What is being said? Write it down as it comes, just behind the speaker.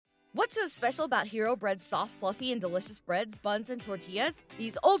What's so special about Hero Bread's soft, fluffy, and delicious breads, buns, and tortillas?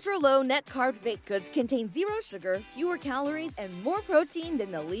 These ultra-low net-carb baked goods contain zero sugar, fewer calories, and more protein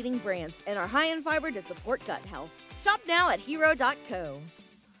than the leading brands, and are high in fiber to support gut health. Shop now at hero.co.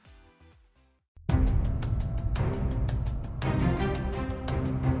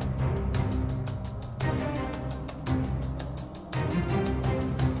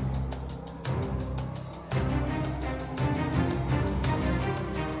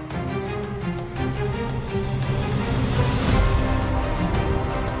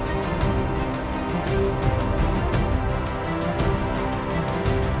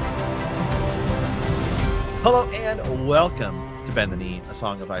 Hello and welcome to Bend the Knee, a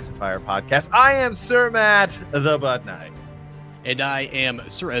Song of Ice and Fire podcast. I am Sir Matt, the Bud Knight. And I am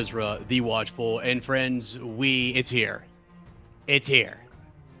Sir Ezra, the Watchful. And friends, it's here. It's here.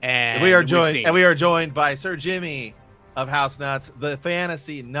 And we are joined by Sir Jimmy of House Nuts, the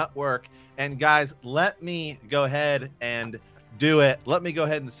Fantasy Network. And guys, let me go ahead and do it. Let me go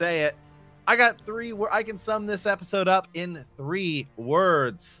ahead and say it. I got I can sum this episode up in 3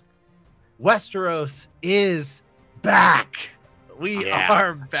 words. Westeros is back. We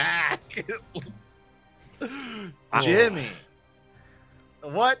are back. Jimmy,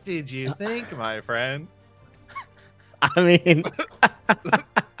 what did you think, my friend? I mean,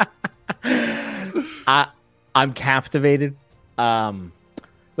 I'm captivated.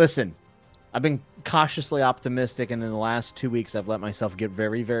 Listen, I've been cautiously optimistic, and in the last 2 weeks, I've let myself get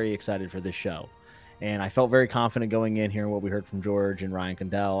very, very excited for this show. And I felt very confident going in here. What we heard from George and Ryan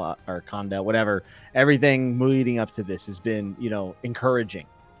Condell, whatever, everything leading up to this has been, encouraging.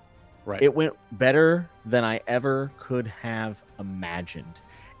 Right. It went better than I ever could have imagined.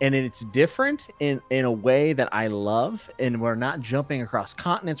 And it's different in a way that I love. And we're not jumping across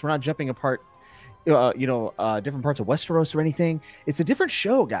continents. We're not jumping apart, different parts of Westeros or anything. It's a different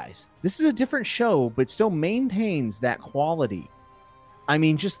show, guys. This is a different show, but still maintains that quality. I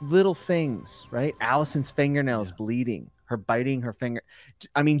mean, just little things, right? Allison's fingernails bleeding, her biting her finger.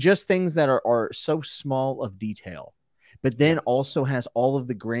 I mean, just things that are so small of detail, but then also has all of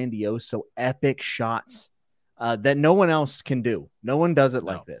the grandiose, so epic shots that no one else can do. No one does it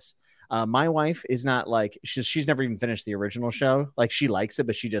like this. My wife is not like, she's never even finished the original show. Like, she likes it,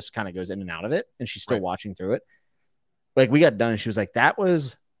 but she just kind of goes in and out of it, and she's still watching through it. Like, we got done, and she was like, that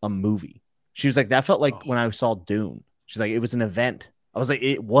was a movie. She was like, that felt like when I saw Dune. She's like, it was an event. I was like,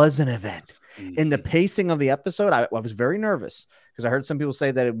 it was an event. In the pacing of the episode, I was very nervous because I heard some people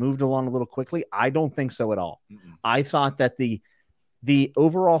say that it moved along a little quickly. I don't think so at all. I thought that the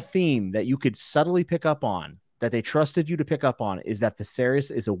overall theme that you could subtly pick up on, that they trusted you to pick up on, is that Viserys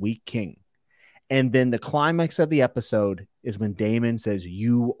is a weak king. And then the climax of the episode is when Daemon says,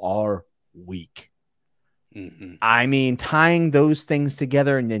 you are weak. I mean, tying those things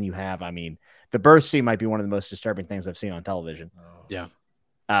together, and then you have, the birth scene might be one of the most disturbing things I've seen on television.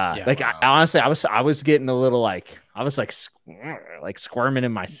 Honestly, I was getting a little I was squirming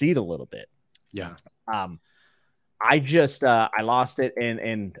in my seat a little bit. Yeah. I lost it.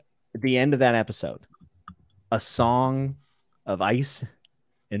 And at the end of that episode, a song of ice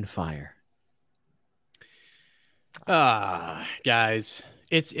and fire. Guys,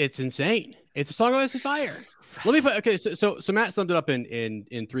 it's insane. It's a song of ice and fire. Let me put, so Matt summed it up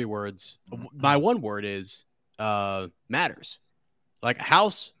in 3 words. My one word is matters. Like,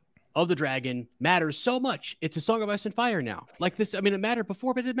 House of the Dragon matters so much. It's a song of ice and fire now. Like this, it mattered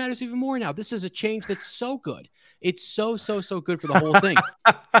before, but it matters even more now. This is a change that's so good. It's so good for the whole thing.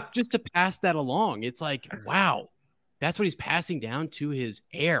 Just to pass that along, it's like, wow, that's what he's passing down to his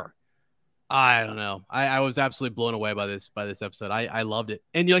heir. I don't know. I was absolutely blown away by this episode. I loved it.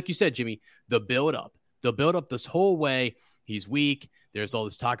 And like you said, Jimmy, the build up this whole way. He's weak. There's all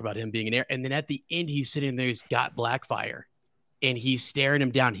this talk about him being an heir. And then at the end, he's sitting there, he's got Blackfire and he's staring him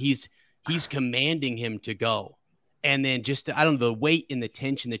down. He's commanding him to go. And then just, I don't know, the weight and the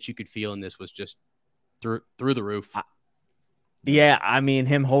tension that you could feel in this was just through the roof. Yeah.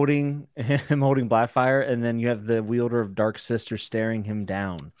 Him holding Blackfire, and then you have the wielder of Dark Sister staring him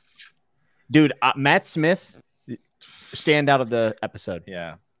down. Dude, Matt Smith, stand out of the episode.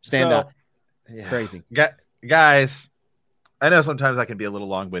 Yeah. Stand out. Yeah. Crazy. Guys, I know sometimes I can be a little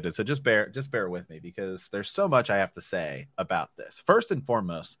long-winded, so just bear with me because there's so much I have to say about this. First and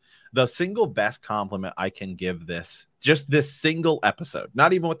foremost, the single best compliment I can give this single episode,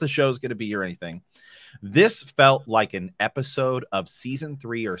 not even what the show's going to be or anything. This felt like an episode of season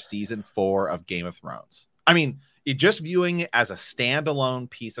 3 or season 4 of Game of Thrones. Just viewing it as a standalone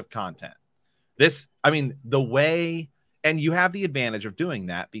piece of content. The way, and you have the advantage of doing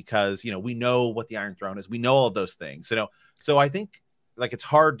that because, we know what the Iron Throne is. We know all of those things. So I think like it's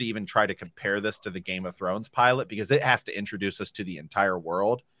hard to even try to compare this to the Game of Thrones pilot because it has to introduce us to the entire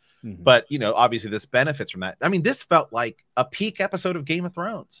world. But, you know, obviously this benefits from that. I mean, this felt like a peak episode of Game of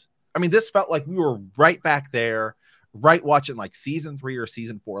Thrones. I mean, this felt like we were right back there, right watching like season 3 or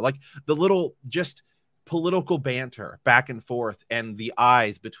season 4, like the little just political banter back and forth and the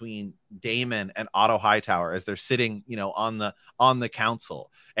eyes between Daemon and Otto Hightower as they're sitting, you know, on the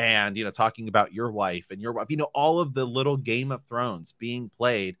council and, you know, talking about your wife and your wife, you know, all of the little Game of Thrones being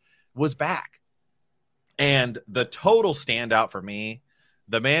played was back. And the total standout for me,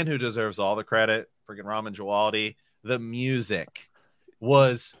 the man who deserves all the credit, freaking Ramin Djawadi, the music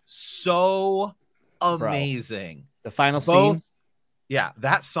was so amazing. Bro, the final scene. Yeah,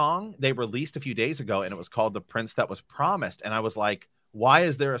 that song they released a few days ago and it was called The Prince That Was Promised. And I was like, why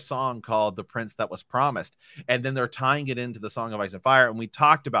is there a song called The Prince That Was Promised? And then they're tying it into the Song of Ice and Fire. And we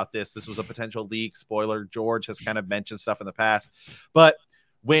talked about this. This was a potential leak. Spoiler, George has kind of mentioned stuff in the past. But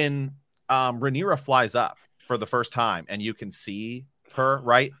when Rhaenyra flies up for the first time and you can see her,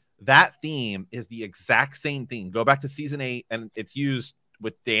 right? That theme is the exact same theme. Go back to season 8 and it's used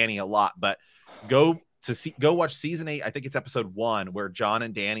with Dany a lot, but go watch season 8. I think it's episode 1 where Jon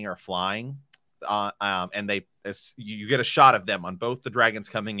and Dany are flying and you get a shot of them on both the dragons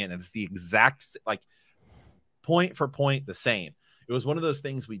coming in and it's the exact, like point for point, the same. It was one of those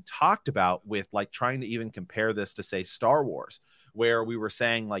things we talked about with like trying to even compare this to say Star Wars, where we were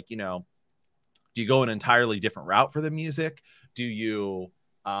saying like, you know, do you go an entirely different route for the music? Do you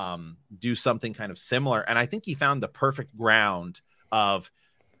do something kind of similar? And I think he found the perfect ground of,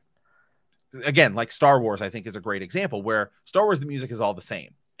 again, like Star Wars, I think is a great example where Star Wars, the music is all the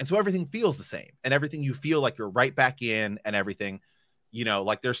same. And so everything feels the same and everything you feel like you're right back in and everything, you know,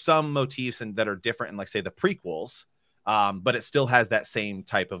 like there's some motifs that are different in like say the prequels, but it still has that same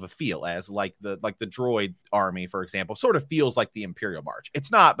type of a feel as like the droid army, for example, sort of feels like the Imperial March.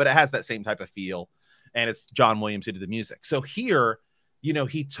 It's not, but it has that same type of feel. And it's John Williams who did the music. So here, you know,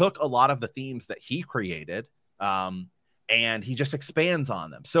 he took a lot of the themes that he created and he just expands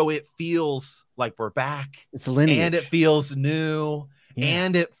on them. So it feels like we're back. It's lineage. And it feels new. Yeah.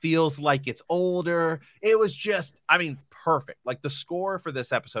 And it feels like it's older. It was just, I mean, perfect. Like the score for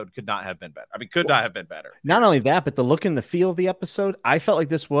this episode could not have been better. I mean, could not have been better. Not only that, but the look and the feel of the episode, I felt like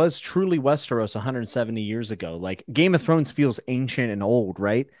this was truly Westeros 170 years ago. Like Game of Thrones feels ancient and old,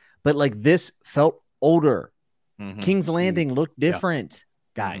 right? But like this felt older. Mm-hmm. King's Landing looked different,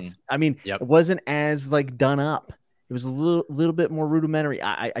 guys. Mm-hmm. I mean, it wasn't as like done up. It was a little bit more rudimentary.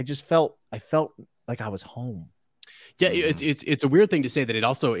 I just felt like I was home. Yeah, it's a weird thing to say that it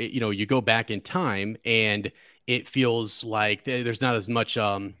also, you know, you go back in time and it feels like there's not as much,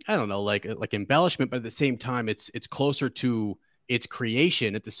 I don't know, like embellishment, but at the same time, it's closer to its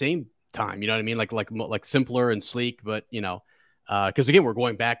creation at the same time. You know what I mean? Like simpler and sleek, but you know, because again, we're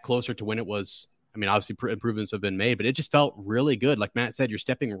going back closer to when it was. I mean, obviously improvements have been made, but it just felt really good. Like Matt said, you're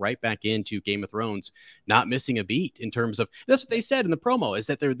stepping right back into Game of Thrones, not missing a beat in terms of, that's what they said in the promo, is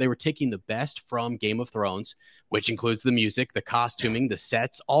that they were taking the best from Game of Thrones, which includes the music, the costuming, the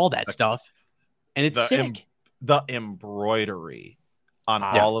sets, all that stuff. And it's sick. The embroidery on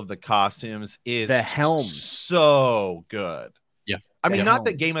all of the costumes is the helm so good. Yeah. I mean, not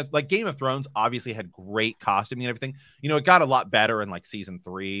that Game of Thrones obviously had great costuming and everything. You know, it got a lot better in like season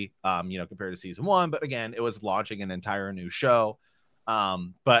 3, you know, compared to season 1. But again, it was launching an entire new show.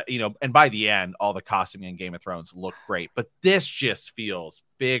 But, you know, and by the end, all the costuming in Game of Thrones looked great. But this just feels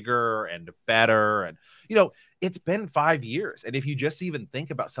bigger and better. And, you know, it's been 5 years. And if you just even think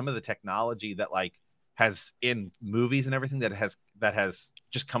about some of the technology that like has in movies and everything that has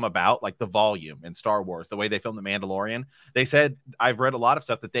just come about, like the volume in Star Wars, the way they filmed The Mandalorian, they said, I've read a lot of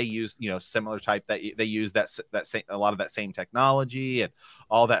stuff that they use, you know, similar type, that they use that same, a lot of that same technology and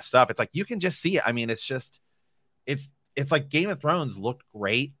all that stuff. It's like, you can just see it. I mean, it's just, it's like Game of Thrones looked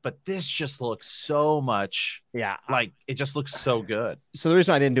great, but this just looks so much. Yeah. Like it just looks so good. So the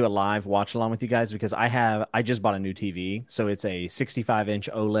reason I didn't do a live watch along with you guys, because I just bought a new TV. So it's a 65-inch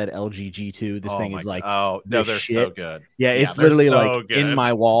OLED LG G2. This thing is like, oh no, they're shit. So good. Yeah. It's literally so like good. In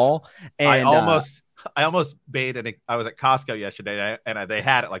my wall. And I almost bait it. I was at Costco yesterday and they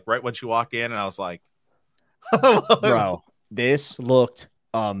had it like right when you walk in and I was like, bro, this looked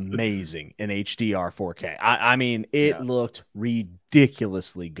amazing in HDR 4K. I mean, it looked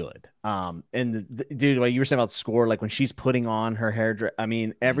ridiculously good. And the dude, what you were saying about the score, like when she's putting on her hair, I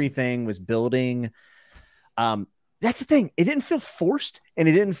mean, everything was building. That's the thing. It didn't feel forced and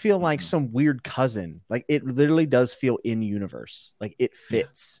it didn't feel like some weird cousin. Like it literally does feel in universe. Like it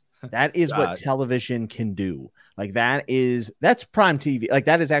fits. That is what television can do. Like that's prime TV. Like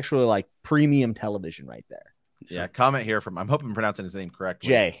that is actually like premium television right there. Yeah, comment here from, I'm hoping I'm pronouncing his name correctly.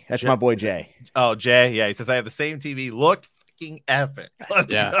 Jay. That's my boy Jay. Oh, Jay. Yeah, he says I have the same TV. Looked fucking epic.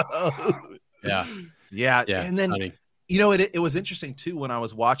 Let's Yeah. go. Yeah. Yeah. Yeah. And then Stunning. it was interesting too when I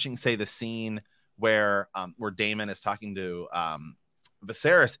was watching, say, the scene where Daemon is talking to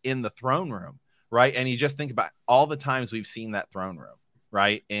Viserys in the throne room, right? And you just think about all the times we've seen that throne room,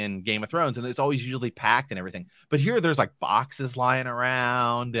 right, in Game of Thrones, and it's always usually packed and everything. But here, there's like boxes lying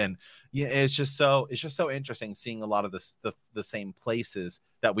around, and yeah, it's just so interesting seeing a lot of the same places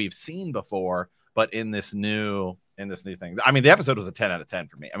that we've seen before, but in this new thing. I mean, the episode was a 10 out of 10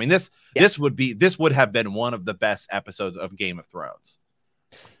 for me. I mean, this would have been one of the best episodes of Game of Thrones.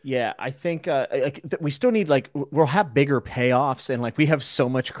 Yeah, I think we still need, like, we'll have bigger payoffs, and like we have so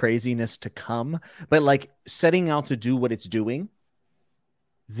much craziness to come, but like setting out to do what it's doing,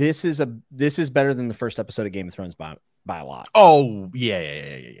 this is better than the first episode of Game of Thrones by a lot. Oh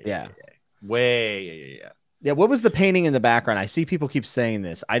Yeah. Yeah. What was the painting in the background? I see people keep saying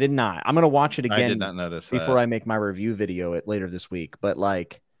this. I did not. I'm gonna watch it again. I did not notice before that. I make my review video later this week. But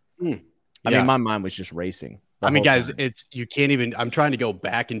like, I Yeah. mean, my mind was just racing. I mean, guys, time. you can't even. I'm trying to go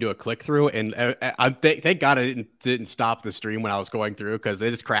back and do a click through, and thank God I didn't stop the stream when I was going through, because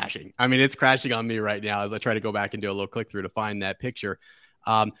it is crashing. I mean, it's crashing on me right now as I try to go back and do a little click through to find that picture.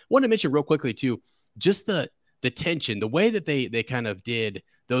 Wanted to mention real quickly too, just the tension, the way that they kind of did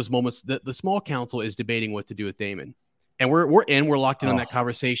those moments. The small council is debating what to do with Daemon, and we're locked in on that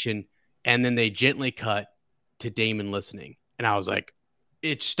conversation, and then they gently cut to Daemon listening, and I was like,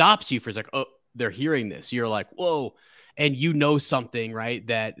 it stops you for a second. Oh, they're hearing this. You're like, whoa. And you know something, right?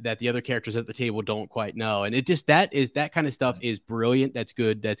 That the other characters at the table don't quite know. And it just, that kind of stuff is brilliant. That's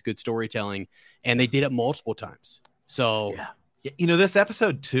good. That's good storytelling. And they did it multiple times. So, yeah. This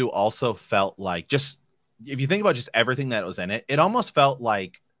episode too also felt like, just if you think about just everything that was in it, it almost felt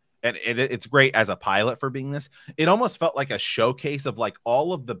like, and it's great as a pilot for being this, it almost felt like a showcase of like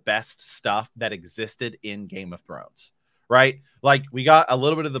all of the best stuff that existed in Game of Thrones. Right? Like, we got a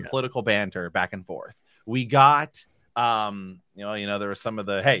little bit of the political banter back and forth. We got, there was some of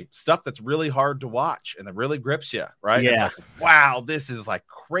the, stuff that's really hard to watch and that really grips you, right? Yeah. It's like, wow, this is like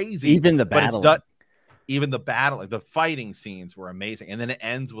crazy. Even the battle. Even the battle, like the fighting scenes were amazing. And then it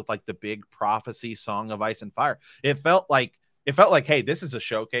ends with like the big prophecy Song of Ice and Fire. It felt like, hey, this is a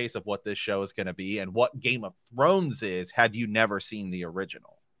showcase of what this show is going to be and what Game of Thrones is had you never seen the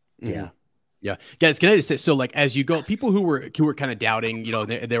original. Yeah. Mm-hmm. Yeah, guys, can I just say, so like, as you go, people who were kind of doubting,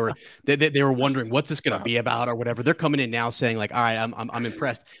 they were wondering what's this going to be about or whatever. They're coming in now saying like, all right, I'm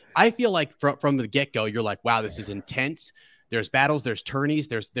impressed. I feel like from the get go, you're like, wow, this is intense. There's battles, there's tourneys,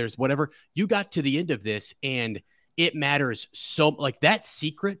 there's whatever. You got to the end of this, and it matters so, like, that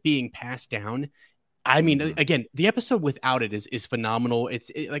secret being passed down. I mean, again, the episode without it is phenomenal. It's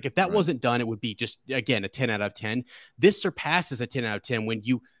like, if that wasn't done, it would be just, again, a 10 out of 10. This surpasses a 10 out of 10 when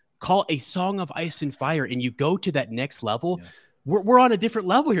you call a Song of Ice and Fire and you go to that next level. Yeah. We're on a different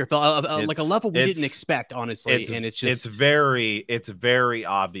level here, like a level we didn't expect, honestly. And it's very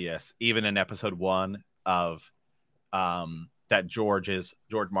obvious, even in episode 1 of that George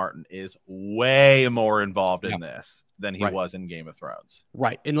Martin is way more involved in this than he was in Game of Thrones.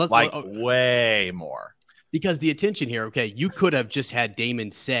 Right. And way more. Because the attention here, okay, you could have just had Daemon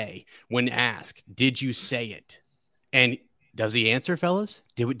say, when asked, did you say it? And does he answer, fellas?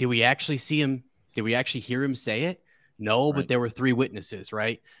 Did we actually see him? Did we actually hear him say it? No, right. But there were 3 witnesses,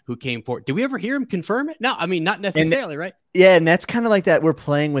 right, who came forward. Did we ever hear him confirm it? No, I mean, not necessarily, right? Yeah, and that's kind of like that. We're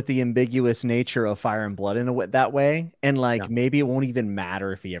playing with the ambiguous nature of Fire and Blood that way, and like maybe it won't even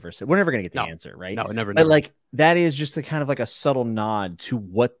matter if he ever said. We're never gonna get the answer, right? No, never. But like that is just a kind of like a subtle nod to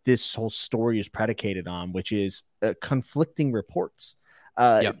what this whole story is predicated on, which is conflicting reports.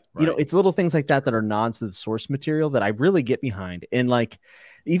 It's little things like that are nods to the source material that I really get behind. And like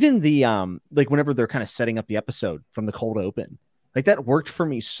even the like whenever they're kind of setting up the episode from the cold open, like that worked for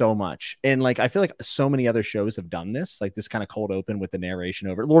me so much. And like I feel like so many other shows have done this, like this kind of cold open with the narration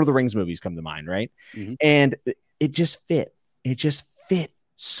over. Lord of the Rings movies come to mind, right? Mm-hmm. And it just fit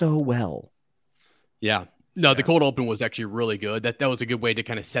so well. Yeah. No, the cold open was actually really good. That was a good way to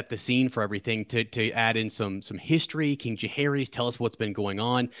kind of set the scene for everything, to add in some history. King Jaehaerys, tell us what's been going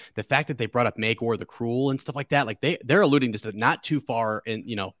on. The fact that they brought up Maegor the Cruel and stuff like that, like they're alluding to not too far in,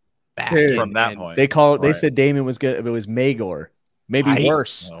 back from that point. They said Daemon was good. It was Maegor, maybe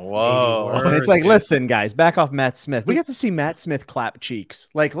worse. Whoa! And it's like, listen, guys, back off Matt Smith. We got to see Matt Smith clap cheeks.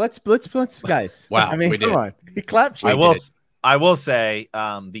 Like, let's guys. Wow, I mean, come on, he clapped cheeks. I will say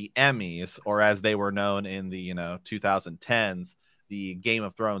the Emmys, or as they were known in the 2010s, the Game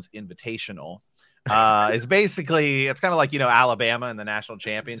of Thrones Invitational, It's basically, it's kind of like, Alabama in the national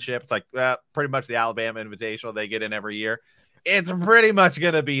championship. It's like pretty much the Alabama Invitational they get in every year. It's pretty much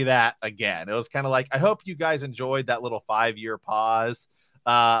going to be that again. It was kind of like, I hope you guys enjoyed that little 5-year pause.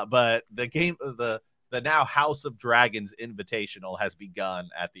 But the now House of Dragons Invitational has begun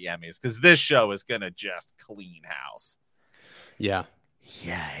at the Emmys, because this show is going to just clean house. Yeah.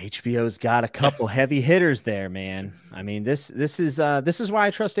 Yeah, HBO's got a couple heavy hitters there, man. I mean, this is why I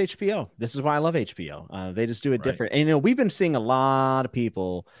trust HBO. This is why I love HBO. They just do it different. And we've been seeing a lot of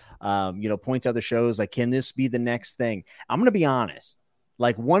people point to other shows like, can this be the next thing? I'm going to be honest.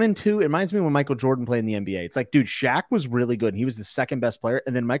 Like 1 and 2, it reminds me when Michael Jordan played in the NBA. It's like, dude, Shaq was really good and he was the second best player,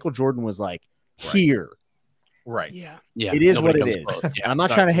 and then Michael Jordan was like here. Right. Yeah. It is what it is. Yeah, I'm not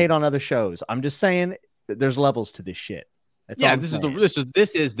trying to hate on other shows. I'm just saying that there's levels to this shit.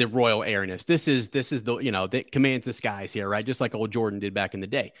 This is the royal airness. This is the that commands the skies here, right? Just like old Jordan did back in the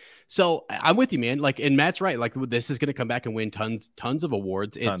day. So I'm with you, man. Like, and Matt's right. Like, this is going to come back and win tons of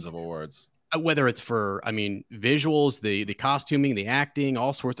awards. Tons of awards. Whether it's for, visuals, the costuming, the acting,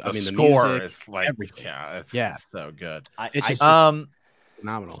 all sorts. The the score music, is like, everything. It's so good. It's just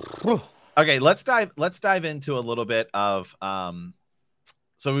phenomenal. Okay, let's dive into a little bit of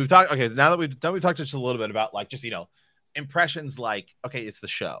so we've talked. Okay, now that we've talked just a little bit about like just impressions. Like, okay, it's the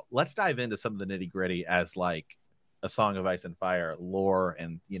show. Let's dive into some of the nitty gritty as like A Song of Ice and Fire lore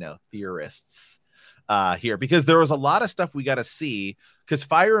and theorists here, because there was a lot of stuff we got to see, because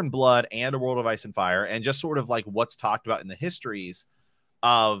Fire and Blood and A World of Ice and Fire and just sort of like what's talked about in the histories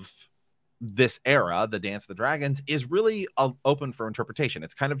of this era, the Dance of the Dragons, is really open for interpretation.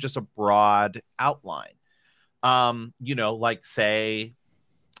 It's kind of just a broad outline. Like say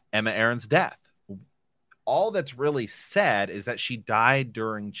Emma Aaron's death. All that's really said is that she died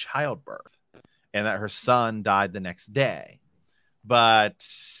during childbirth and that her son died the next day. But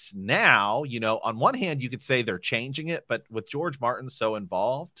now, on one hand, you could say they're changing it, but with George Martin so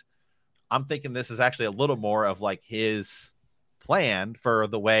involved, I'm thinking this is actually a little more of like his plan for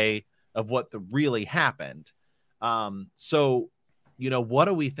the way of what really happened. So, what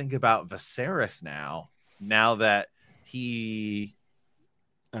do we think about Viserys now that he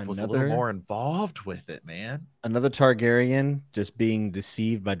was a little more involved with it, man? Another Targaryen just being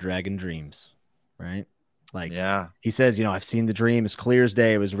deceived by dragon dreams, right? Like, yeah, he says, I've seen the dream as clear as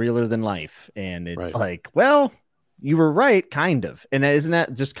day. It was realer than life. And it's like, well, you were right, kind of. And isn't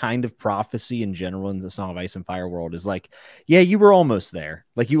that just kind of prophecy in general in the Song of Ice and Fire world? Is like, yeah, you were almost there.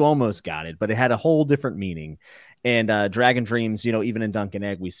 Like, you almost got it, but it had a whole different meaning. And dragon dreams, even in Dunk and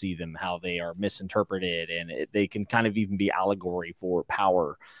Egg, we see them, how they are misinterpreted, and they can kind of even be allegory for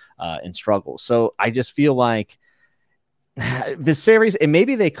power and struggle. So I just feel like Viserys, and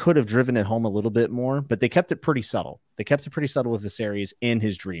maybe they could have driven it home a little bit more, but they kept it pretty subtle. They kept it pretty subtle with Viserys in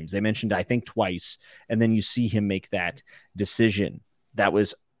his dreams. They mentioned, I think, twice, and then you see him make that decision. That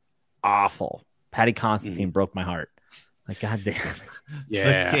was awful. Patty Constantine broke my heart. Like, goddamn.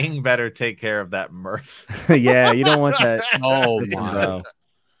 Yeah. The king better take care of that Merce. Yeah, you don't want that. Oh, my.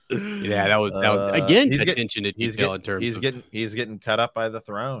 Yeah, that was again attention to detail in terms he's getting cut up by the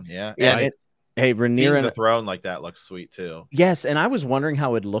throne. Yeah. Yeah. Hey, Rhaenyra, seeing the throne like that looks sweet too. Yes, and I was wondering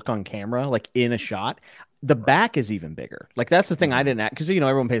how it'd look on camera, like in a shot. The back is even bigger. Like, that's the thing I didn't because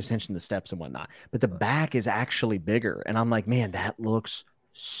everyone pays attention to the steps and whatnot, but the back is actually bigger, and I'm like, man, that looks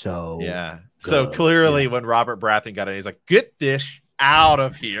so good. So So clearly, when Robert Baratheon got it, he's like, "Get this out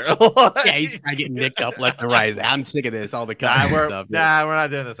of here!" Yeah, he's trying to get nicked up left and right. I'm sick of this. All the we're stuff. we're not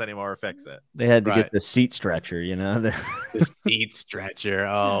doing this anymore. Fix it. They had to get the seat stretcher, the seat stretcher.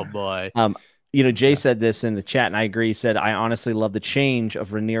 Oh boy. Jay said this in the chat, and I agree. He said, I honestly love the change of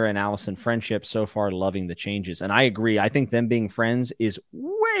Rhaenyra and Alicent friendship so far, loving the changes. And I agree. I think them being friends is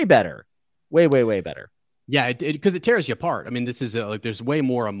way better. Way, way, way better. Yeah, because it tears you apart. I mean, this is there's way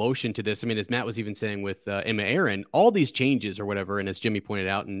more emotion to this. I mean, as Matt was even saying with Emma Aaron, all these changes or whatever, and as Jimmy pointed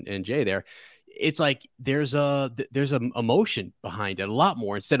out and Jay there, it's like there's a emotion behind it, a lot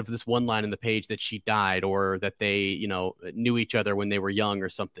more, instead of this one line in the page that she died or that they knew each other when they were young or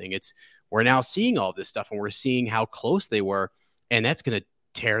something. We're now seeing all this stuff, and we're seeing how close they were, and that's going to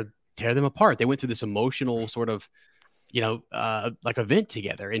tear them apart. They went through this emotional sort of, like event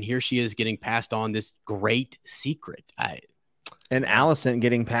together, and here she is getting passed on this great secret. And Alicent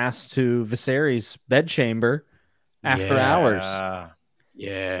getting passed to Viserys' bedchamber after hours.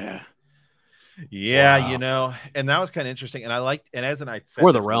 Yeah. Wow. And that was kind of interesting. And I liked, and as I said,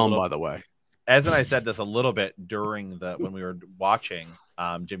 for the realm, by the way. As I said this a little bit during when we were watching,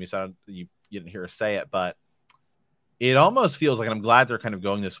 Jimmy, so you didn't hear us say it, but it almost feels like, and I'm glad they're kind of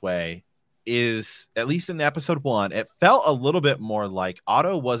going this way, is at least in episode 1, it felt a little bit more like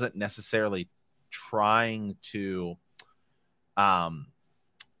Otto wasn't necessarily trying to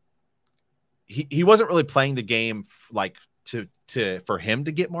he wasn't really playing the game like to for him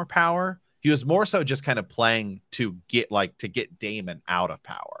to get more power. He was more so just kind of playing to get Daemon out of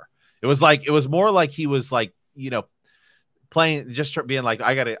power. It was more like he was like, playing, just being like,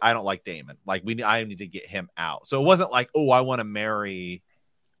 I don't like Daemon. Like I need to get him out. So it wasn't like, oh, I want to marry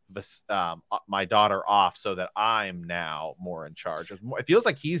this my daughter off so that I'm now more in charge. It feels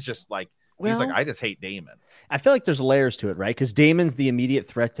like he's just like, he's like, I just hate Daemon. I feel like there's layers to it, right? Because Daemon's the immediate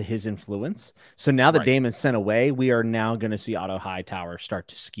threat to his influence. So now that Daemon's sent away, we are now going to see Otto Hightower start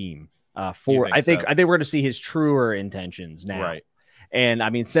to scheme. I think we're going to see his truer intentions now. Right. And I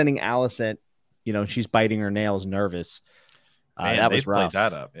mean, sending Alicent, she's biting her nails, nervous. Man, that was rough.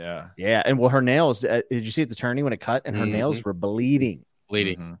 Played that up. Yeah. Yeah. And well, her nails, did you see at the turning when it cut and her nails were bleeding?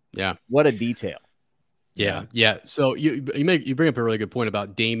 Mm-hmm. Yeah. What a detail. Yeah. So you bring up a really good point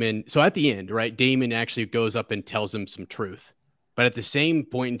about Daemon. So at the end, right, Daemon actually goes up and tells him some truth. But at the same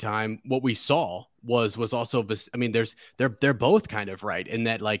point in time, what we saw was also this. I mean, they're both kind of right in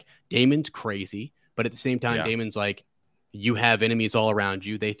that, like, Daemon's crazy, but at the same time, Daemon's like, you have enemies all around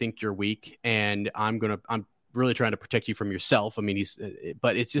you. They think you're weak, and I'm really trying to protect you from yourself. I mean,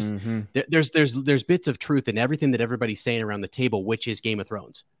 but it's just there's bits of truth in everything that everybody's saying around the table, which is Game of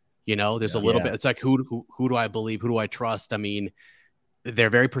Thrones. There's a little bit. It's like who do I believe? Who do I trust? I mean, they're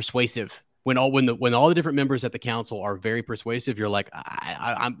very persuasive. When all the different members at the council are very persuasive, you're like,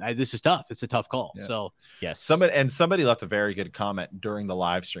 this is tough. It's a tough call. Yeah. So yes, somebody left a very good comment during the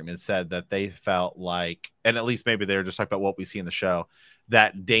live stream and said that they felt like, and at least maybe they were just talking about what we see in the show,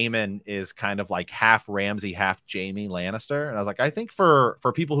 that Daemon is kind of like half Ramsay, half Jaime Lannister. And I was like, I think for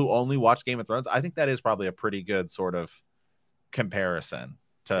people who only watch Game of Thrones, I think that is probably a pretty good sort of comparison.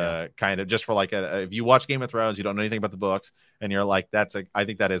 Kind of just for like if you watch Game of Thrones, you don't know anything about the books, and you're like, I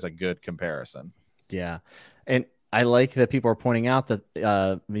think that is a good comparison. Yeah. And I like that people are pointing out that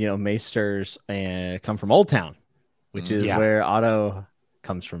Maesters come from Old Town, which is where Otto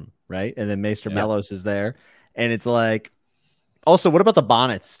comes from, right? And then Maester Mellos is there, and it's like, also, what about the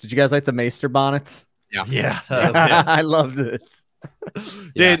bonnets? Did you guys like the Maester bonnets? Yeah. I loved it.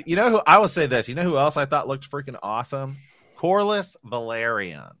 Dude, I will say this, who else I thought looked freaking awesome? Corlys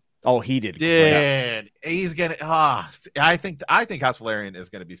Velaryon. Oh, he did. Dude, he's gonna. I think House Velaryon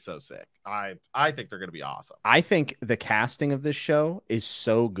is gonna be so sick. I think they're gonna be awesome. I think the casting of this show is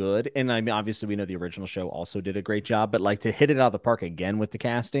so good, and I mean, obviously, we know the original show also did a great job, but like to hit it out of the park again with the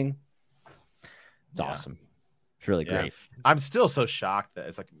casting, it's awesome. It's really great. I'm still so shocked that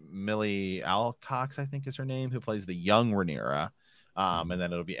it's like Millie Alcox, I think is her name, who plays the young Rhaenyra, and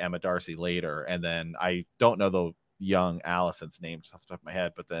then it'll be Emma Darcy later, and then I don't know the young Alicent's name just off the top of my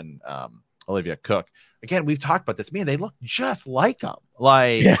head, but then Olivia Cook. Again, we've talked about this. Man, they look just like them,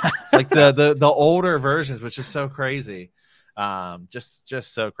 like the older versions, which is so crazy.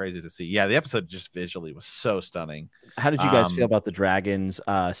 Just so crazy to see. Yeah, the episode just visually was so stunning. How did you guys feel about the dragons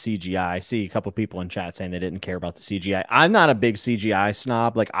CGI? I see a couple people in chat saying they didn't care about the CGI. I'm not a big CGI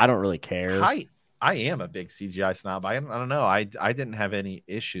snob. Like, I don't really care. I am a big CGI snob. I don't know. I didn't have any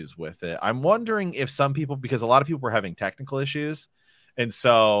issues with it. I'm wondering if some people, because a lot of people were having technical issues, and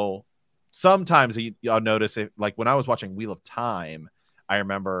so sometimes I'll notice it. Like when I was watching Wheel of Time, I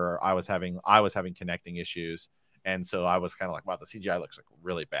remember I was having connecting issues, and so I was kind of like, wow, the CGI looks like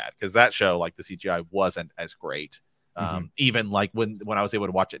really bad, because that show, like, the CGI wasn't as great. Even like when I was able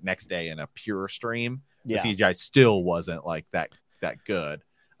to watch it next day in a pure stream, the CGI still wasn't like that good.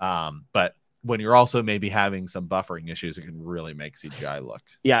 But when you're also maybe having some buffering issues, it can really make CGI look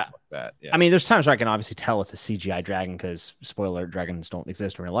bad. Yeah. I mean, there's times where I can obviously tell it's a CGI dragon because, spoiler, dragons don't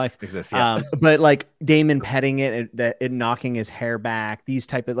exist in real life. But like Daemon petting it, it knocking his hair back, these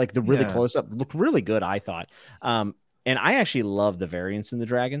type of, like, the really close up looked really good, I thought. And I actually love the variance in the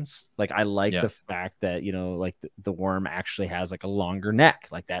dragons. Like, I like the fact that, like the worm actually has like a longer neck.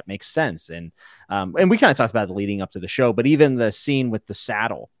 Like, that makes sense. And we kind of talked about it leading up to the show, but even the scene with the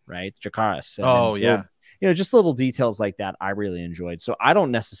saddle, right? Jakaris. Just little details like that I really enjoyed. So I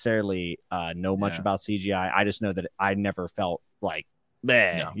don't necessarily know much about CGI. I just know that I never felt like,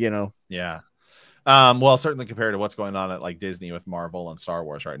 Yeah. Well, certainly compared to what's going on at like Disney with Marvel and Star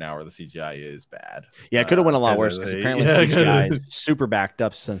Wars right now, where the CGI is bad. Yeah, it could have went a lot worse, because apparently CGI is super backed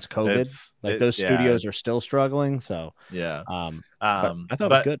up since COVID. Those studios are still struggling. So but I thought it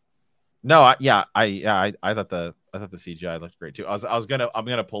was good. No, I thought the CGI looked great too. I'm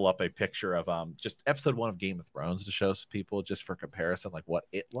gonna pull up a picture of just episode 1 of Game of Thrones to show some people, just for comparison, like what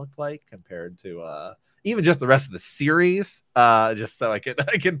it looked like compared to even just the rest of the series, just so I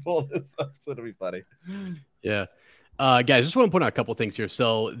can pull this up, so it'll be funny. Yeah. Guys, just want to point out a couple things here.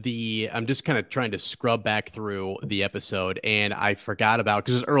 So I'm just kind of trying to scrub back through the episode, and I forgot about,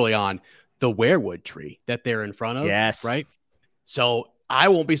 because it was early on, the werewood tree that they're in front of. Yes. Right. So I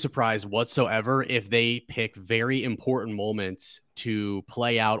won't be surprised whatsoever if they pick very important moments to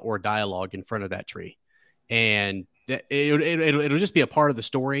play out or dialogue in front of that tree. And it'll just be a part of the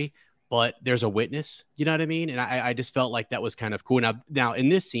story, but there's a witness, you know what I mean? And I just felt like that was kind of cool. Now in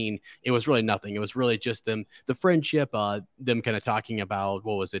this scene, it was really nothing. It was really just them, the friendship, them kind of talking about,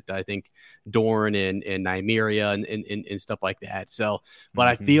 what was it? I think Dorne and Nymeria and stuff like that. So, but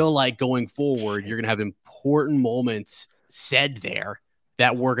I feel like going forward, you're going to have important moments said there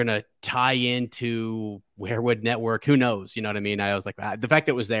that we're going to tie into Werewood Network. Who knows? You know what I mean? I was like, the fact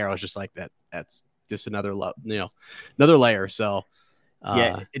that it was there, I was just like, that's just another another layer. So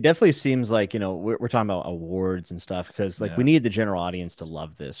yeah, it definitely seems like, we're talking about awards and stuff, because we need the general audience to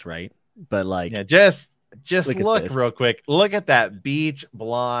love this, right? But like, yeah, just look this real quick. Look at that beach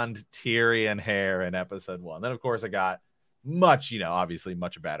blonde Tyrion hair in episode 1. Then of course it got much, obviously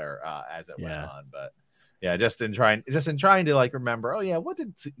much better as it went on. But yeah, just in trying to like remember, oh yeah, what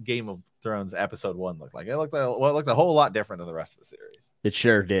did Game of Thrones episode 1 look like? It looked a whole lot different than the rest of the series. It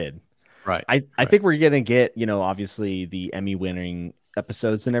sure did. Right. I think we're gonna get, obviously the Emmy winning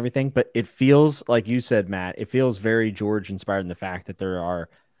episodes and everything, but it feels like you said, Matt, it feels very George inspired in the fact that there are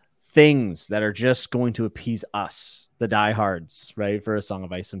things that are just going to appease us, the diehards, right, for A Song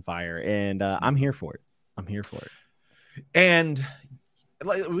of Ice and Fire. And I'm here for it. And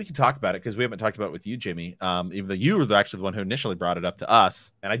we can talk about it, because we haven't talked about it with you, Jimmy, even though you were actually the one who initially brought it up to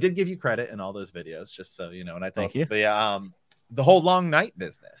us, and I did give you credit in all those videos, just so you know. And I think the whole long night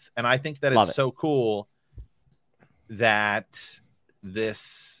business, and I think that it's so cool that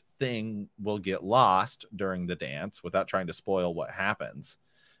this thing will get lost during the dance without trying to spoil what happens.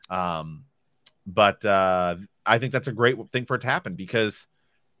 But I think that's a great thing for it to happen, because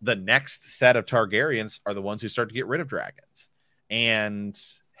the next set of Targaryens are the ones who start to get rid of dragons. And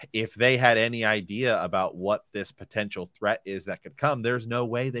if they had any idea about what this potential threat is that could come, there's no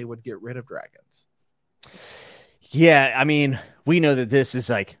way they would get rid of dragons. Yeah, I mean, we know that this is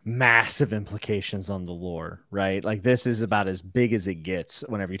like massive implications on the lore, right? Like, this is about as big as it gets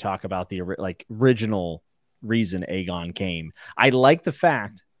whenever you talk about the original reason Aegon came. I like the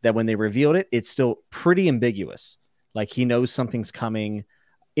fact that when they revealed it, it's still pretty ambiguous. Like, he knows something's coming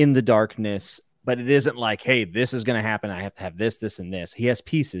in the darkness, but it isn't like, hey, this is going to happen. I have to have this, this, and this. He has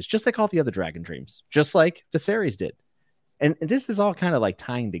pieces, just like all the other dragon dreams, just like Viserys did. And this is all kind of like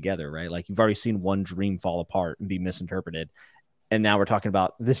tying together, right? Like, you've already seen one dream fall apart and be misinterpreted. And now we're talking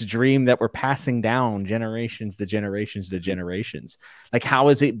about this dream that we're passing down generations to generations to generations. Like, how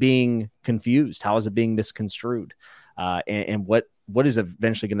is it being confused? How is it being misconstrued? And what is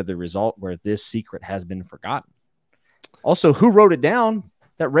eventually going to be the result where this secret has been forgotten? Also, who wrote it down?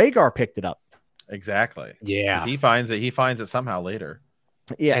 That Rhaegar picked it up. Exactly. Yeah. He finds it somehow later.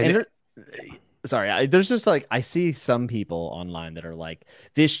 Yeah. There's just like, I see some people online that are like,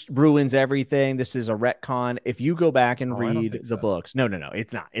 this ruins everything. This is a retcon. If you go back and read the books, no,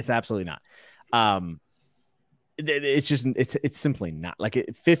 it's not. It's absolutely not. It's just, it's simply not. Like,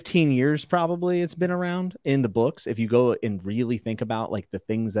 15 years probably it's been around in the books. If you go and really think about like the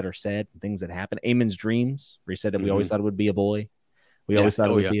things that are said, things that happen, Aemon's dreams, where he said that we always thought it would be a boy. We always thought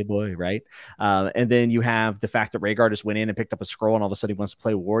it would be a boy, right? And then you have the fact that Rhaegar just went in and picked up a scroll, and all of a sudden he wants to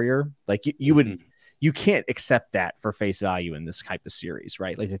play warrior. Like, you can't accept that for face value in this type of series,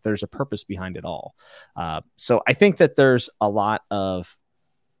 right? Like, there's a purpose behind it all. So I think that there's a lot of,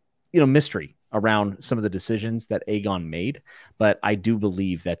 mystery around some of the decisions that Aegon made, but I do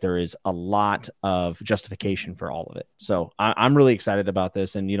believe that there is a lot of justification for all of it. So I'm really excited about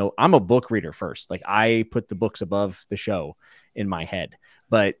this. And, I'm a book reader first. Like, I put the books above the show in my head,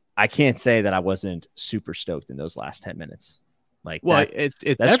 but I can't say that I wasn't super stoked in those last 10 minutes. Like, well, that's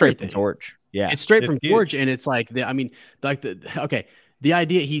everything. straight from George. Yeah. It's straight from George. And it's like, the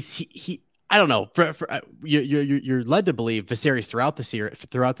idea he I don't know, you're led to believe Viserys throughout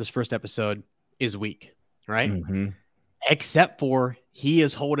this first episode is weak, right? Mm-hmm. Except for he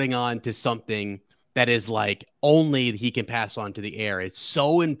is holding on to something that is like only he can pass on to the heir. It's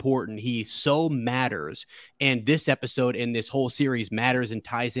so important. He so matters. And this episode and this whole series matters and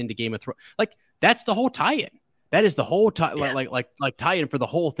ties into Game of Thrones. Like, that's the whole tie-in. That is the whole like tie-in for the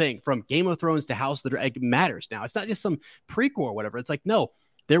whole thing, from Game of Thrones to House of the Dragon. It matters now. It's not just some prequel or whatever. It's like, no,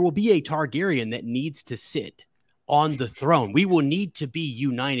 there will be a Targaryen that needs to sit on the throne. We will need to be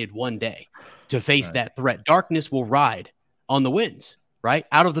united one day to face that threat. Darkness will ride on the winds, right?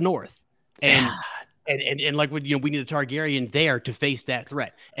 Out of the north. And like, we need a Targaryen there to face that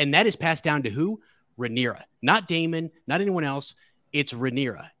threat. And that is passed down to who? Rhaenyra, not Daemon, not anyone else. It's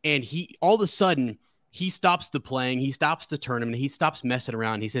Rhaenyra. And he, all of a sudden, he stops the playing, he stops the tournament, he stops messing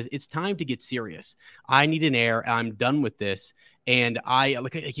around. He says, it's time to get serious. I need an heir. I'm done with this. And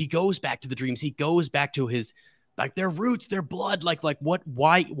he goes back to the dreams. He goes back to his, like, their roots, their blood,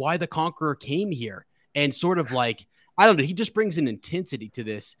 why the Conqueror came here. And sort of like, I don't know, he just brings an intensity to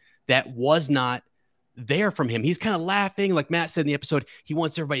this that was not there from him. He's kind of laughing, like Matt said in the episode, he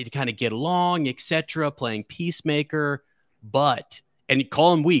wants everybody to kind of get along, etc., playing peacemaker, and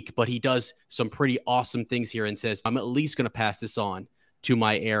call him weak, but he does some pretty awesome things here and says, I'm at least going to pass this on to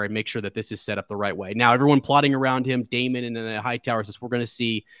my heir and make sure that this is set up the right way. Now, everyone plotting around him, Daemon and the Hightower says, we're going to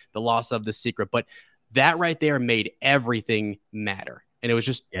see the loss of the secret, but that right there made everything matter. And it was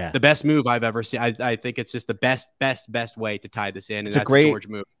just the best move I've ever seen. I think it's just the best way to tie this in. And that's a George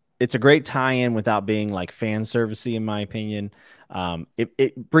move. It's a great tie-in without being like fan servicey, in my opinion.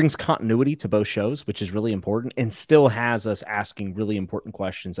 It brings continuity to both shows, which is really important, and still has us asking really important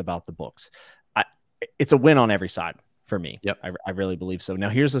questions about the books. It's a win on every side for me. Yep. I really believe so. Now,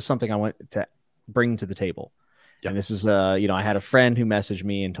 here's something I want to bring to the table. Yep. And this is, I had a friend who messaged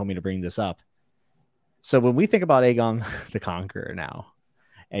me and told me to bring this up. So when we think about Aegon the Conqueror now,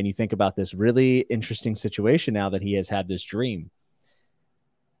 and you think about this really interesting situation now that he has had this dream,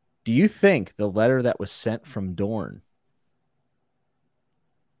 do you think the letter that was sent from Dorne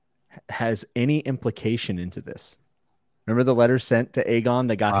has any implication into this? Remember the letter sent to Aegon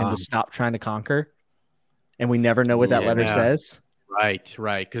that got him to stop trying to conquer? And we never know what that letter says? Right.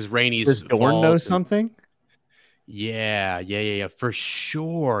 Because Rhaenys... Does Dorne know something? Yeah, for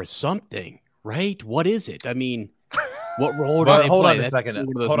sure. Something, right? What is it? I mean, what role do But they hold play? on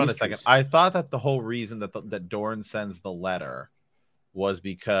a second. I thought that the whole reason that Dorne sends the letter was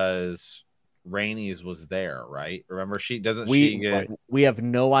because Rhaenys was there, right? Remember, we have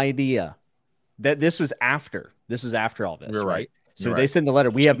no idea that this was after all this. You're right. So they send the letter.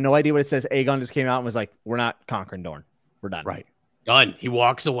 We have no idea what it says. Aegon just came out and was like, we're not conquering Dorne. We're done. Right. Done. He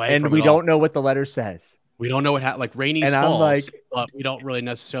walks away. And we don't know what the letter says. We don't know what like Rhaenys and falls, I'm like, but we don't really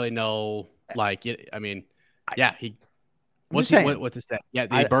necessarily know. Like, I mean, he. What's it say? Yeah,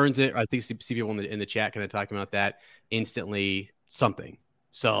 he burns it. I think see people in the chat kind of talking about that instantly. Something.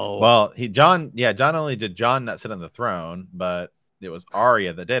 So John not sit on the throne, but it was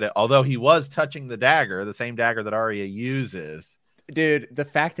Arya that did it. Although he was touching the dagger, the same dagger that Arya uses. Dude, the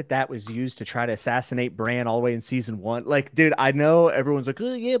fact that was used to try to assassinate Bran all the way in season 1, like, dude, I know everyone's like,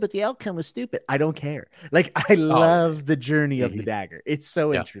 oh yeah, but the outcome was stupid. I don't care. Like, I love the journey of the dagger. It's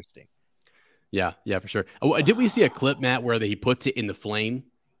so interesting. Yeah, for sure. Did we see a clip, Matt, where he puts it in the flame?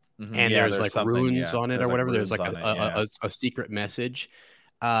 Mm-hmm. And there's like runes on it or whatever. There's like a secret message.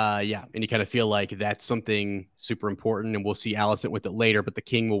 And you kind of feel like that's something super important, and we'll see Alicent with it later, but the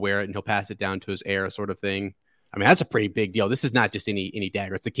king will wear it and he'll pass it down to his heir, sort of thing. I mean, that's a pretty big deal. This is not just any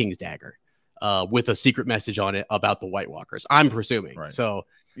dagger. It's the king's dagger with a secret message on it about the White Walkers, I'm presuming. Right. So,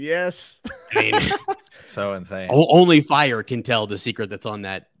 yes. I mean, so insane. Only fire can tell the secret that's on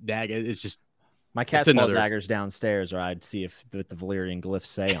that dagger. It's just... My cat's ball dagger's downstairs, or I'd see what the Valyrian glyphs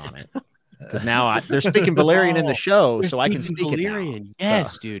say on it. Because now they're speaking Valyrian in the show, so I can speak Valyrian. It now.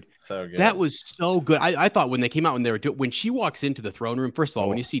 Yes, dude. So good. That was so good. I thought when they came out, when she walks into the throne room, first of all,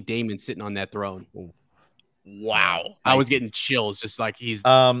 when you see Daemon sitting on that throne, wow. I was getting chills, just like he's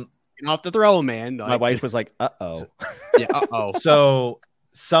off the throne, man. My wife was like, uh-oh. Yeah, uh-oh. So...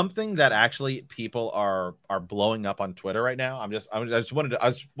 something that actually people are blowing up on Twitter right now. I just wanted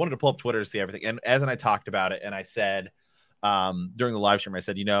to pull up Twitter to see everything. And as I talked about it, and I said during the live stream, I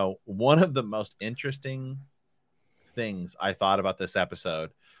said, one of the most interesting things I thought about this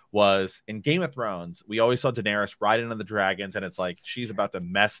episode was in Game of Thrones, we always saw Daenerys ride into the dragons, and it's like she's about to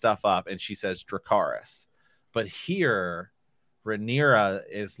mess stuff up, and she says Dracarys. But here, Rhaenyra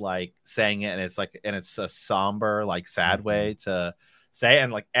is like saying it, and it's a somber, like sad way to say it,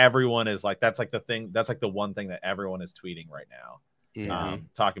 and like everyone is like, that's like the one thing that everyone is tweeting right now.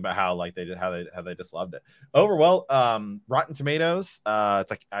 Talking about how like they just loved it. Rotten Tomatoes,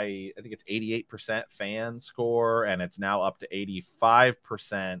 it's like I think it's 88% fan score, and it's now up to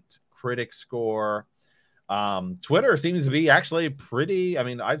 85% critic score. Twitter seems to be actually pretty, I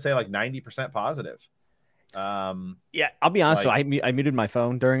mean, I'd say like 90% positive. Yeah, I'll be honest. Like, so I muted my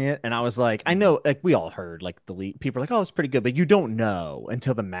phone during it, and I was like, I know, like we all heard, like the lead people are like, oh, it's pretty good, but you don't know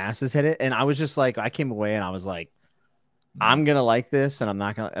until the masses hit it. And I was just like, I came away and I was like, I'm gonna like this, and I'm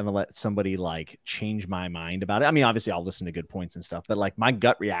not gonna let somebody like change my mind about it. I mean, obviously, I'll listen to good points and stuff, but like my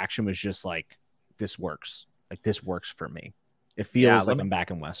gut reaction was just like, this works. Like this works for me. It feels let like me- I'm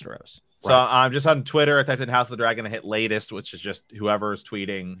back in Westeros. So I'm just on Twitter. I typed in House of the Dragon and hit latest, which is just whoever's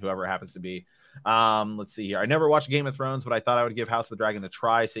tweeting, whoever it happens to be. Let's see here. I never watched Game of Thrones, but I thought I would give House of the Dragon a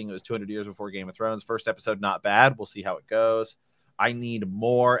try, seeing it was 200 years before Game of Thrones. First episode, not bad. We'll see how it goes. I need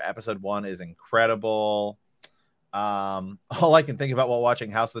more. Episode 1 is incredible. All I can think about while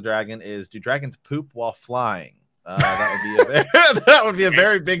watching House of the Dragon is, do dragons poop while flying? That would be a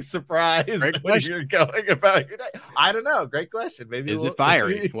very big surprise when you're going about your day. I don't know. Great question. Maybe Is it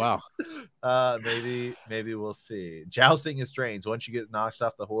fiery? Wow. Maybe we'll see. Jousting is strange. Once you get knocked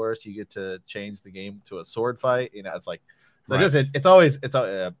off the horse, you get to change the game to a sword fight. You know, it's like so. Right. It's always House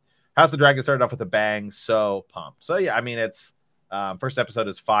of the Dragon started off with a bang. So pumped. So yeah, I mean, it's first episode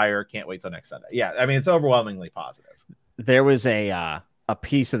is fire. Can't wait till next Sunday. Yeah, I mean, it's overwhelmingly positive. There was a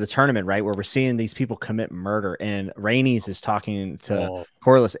piece of the tournament, right, where we're seeing these people commit murder, and Rhaenys is talking to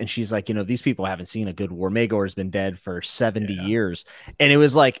Corlys, and she's like, these people haven't seen a good war. Maegor's been dead for 70 years, and it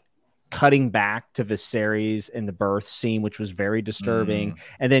was like cutting back to Viserys in the birth scene, which was very disturbing.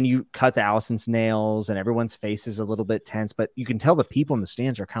 And then you cut to Alicent's nails, and everyone's face is a little bit tense, but you can tell the people in the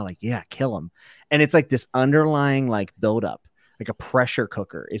stands are kind of like, yeah, kill him. And it's like this underlying like buildup. Like a pressure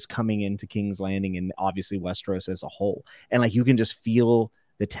cooker is coming into King's Landing and obviously Westeros as a whole. And like, you can just feel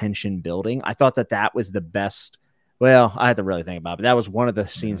the tension building. I thought that was the best. Well, I had to really think about it, but that was one of the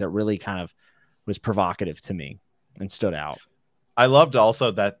scenes that really kind of was provocative to me and stood out. I loved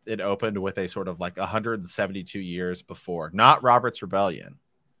also that it opened with a sort of like 172 years before, not Robert's Rebellion,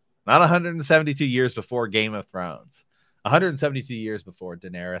 not 172 years before Game of Thrones, 172 years before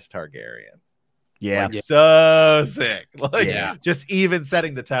Daenerys Targaryen. Yeah. Like, so sick. Like, just even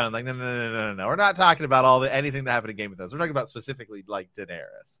setting the tone. Like, no. We're not talking about anything that happened in Game of Thrones. We're talking about specifically like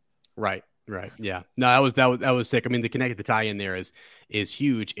Daenerys. Right. Yeah. No, that was sick. I mean, the tie-in there is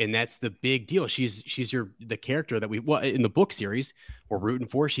huge, and that's the big deal. She's the character that in the book series we're rooting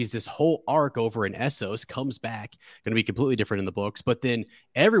for. She's this whole arc over in Essos, comes back, going to be completely different in the books, but then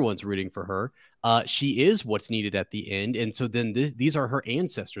everyone's rooting for her. She is what's needed at the end, and so then these are her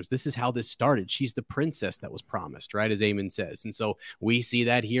ancestors. This is how this started. She's the princess that was promised, right, as Aemon says, and so we see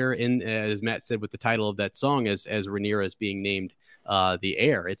that here in, as Matt said, with the title of that song as Rhaenyra is being named the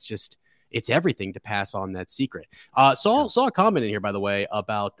heir. It's everything to pass on that secret. Saw a comment in here, by the way,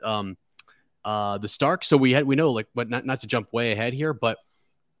 about the Stark. So we know, like, but not to jump way ahead here, but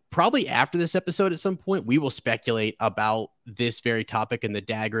probably after this episode at some point, we will speculate about this very topic and the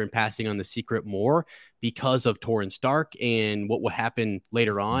dagger and passing on the secret more because of Torrhen Stark and what will happen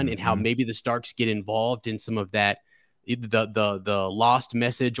later on, and how maybe the Starks get involved in some of that, the lost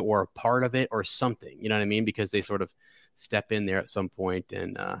message or part of it or something. You know what I mean? Because they sort of step in there at some point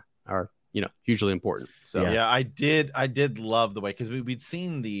and are hugely important. So yeah, I did love the way, because we'd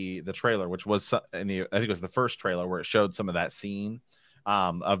seen the trailer, which was I think it was the first trailer where it showed some of that scene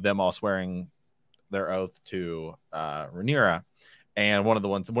of them all swearing their oath to Rhaenyra, and one of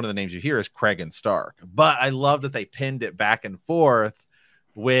the names you hear is Cregan Stark. But I love that they pinned it back and forth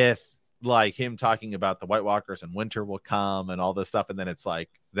with like him talking about the White Walkers and winter will come and all this stuff, and then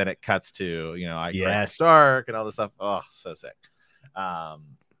it cuts to Cregan Stark and all this stuff. Oh, so sick.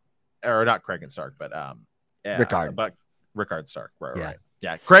 Or not Cregan Stark, but Rickard Stark. Right.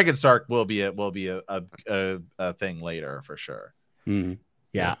 Yeah, Cregan Stark will be a thing later for sure. Mm-hmm.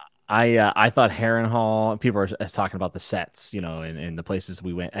 Yeah. I thought Harrenhal, people are talking about the sets, in the places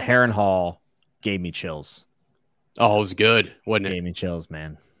we went. Harrenhal gave me chills. Oh, it was good, wasn't it? Gave me chills,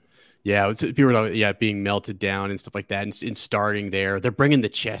 man. Yeah, people were talking, being melted down and stuff like that, and starting there. They're bringing the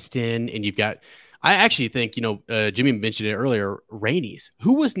chest in, and you've got. I actually think, Jimmy mentioned it earlier, Rhaenys,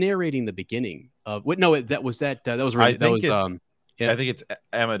 who was narrating the beginning of that was Rhaenys. I think it's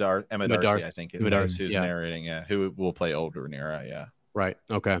Emma Darcy. I think Emma Darcy, who's narrating. Yeah, who will play old Rhaenyra. Yeah. Right.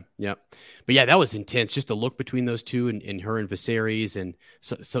 Okay. Yeah. But yeah, that was intense. Just the look between those two and her and Viserys, and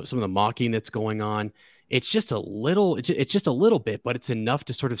so some of the mocking that's going on. It's just a little bit, but it's enough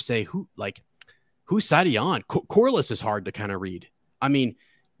to sort of say whose side are you on? Corlys is hard to kind of read. I mean.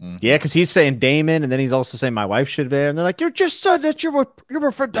 Yeah, because he's saying Daemon, and then he's also saying my wife should be there, and they're like, "You just said that you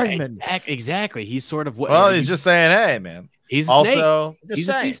were for Daemon." Exactly. He's sort of he's just saying, "Hey, man." He's also he's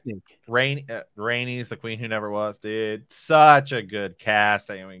a sea snake. Rhaenys, the queen who never was, dude. Such a good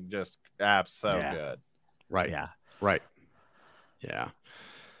cast. I mean, just so good. Right. Yeah. Right. Yeah.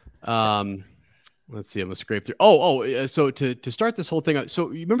 Let's see. I'm gonna scrape through. So to start this whole thing out.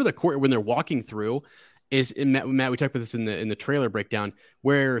 So you remember the court when they're walking through. Matt, we talked about this in the trailer breakdown,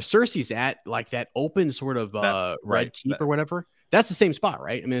 where Cersei's at like that open sort of red keep or whatever. That's the same spot,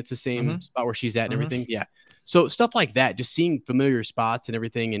 right? I mean, it's the same spot where she's at and everything. Yeah. So stuff like that, just seeing familiar spots and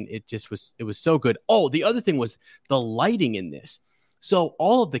everything, and it was so good. Oh, the other thing was the lighting in this. So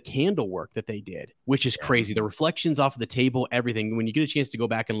all of the candle work that they did, which is crazy, the reflections off of the table, everything. When you get a chance to go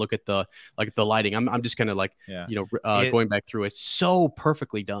back and look at the lighting, I'm just kind of like, going back through it. So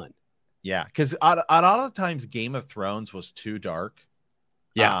perfectly done. Yeah, because a lot of times Game of Thrones was too dark.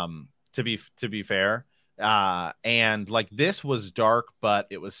 Yeah. To be fair, and like this was dark, but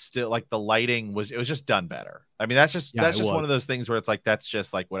it was still like the lighting was just done better. I mean, that's just one of those things where it's like that's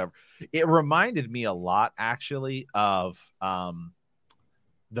just like whatever. It reminded me a lot actually of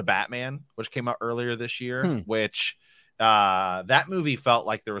the Batman, which came out earlier this year, which that movie felt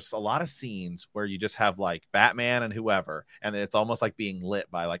like there was a lot of scenes where you just have like Batman and whoever, and it's almost like being lit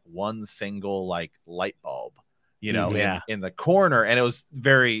by like one single like light bulb, in the corner, and it was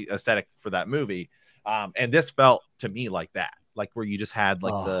very aesthetic for that movie. And this felt to me like that, like where you just had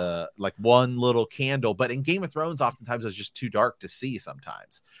like the one little candle, but in Game of Thrones, oftentimes it was just too dark to see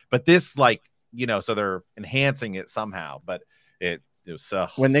sometimes. But this, like, so they're enhancing it somehow, but it was so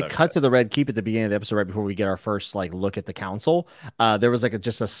when they cut to the Red Keep at the beginning of the episode, right before we get our first like look at the council, there was like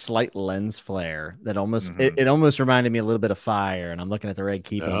just a slight lens flare that almost it almost reminded me a little bit of Fire. And I'm looking at the Red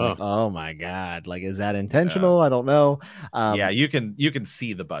Keep and I'm like, oh my god, like is that intentional? I don't know. You can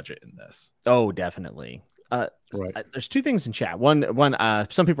see the budget in this. Oh, definitely. Right. There's two things in chat. One,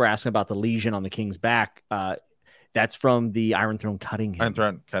 some people are asking about the lesion on the king's back. That's from the Iron Throne cutting him.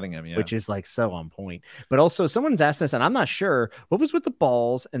 Yeah. Which is like so on point. But also someone's asked this, and I'm not sure, what was with the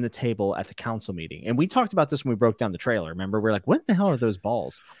balls and the table at the council meeting? And we talked about this when we broke down the trailer. Remember, we're like, what the hell are those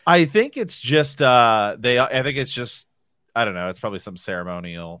balls? I think it's just I think it's just, I don't know, it's probably some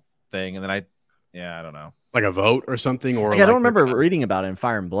ceremonial thing. And then I don't know. Like a vote or something, or I don't remember reading about it in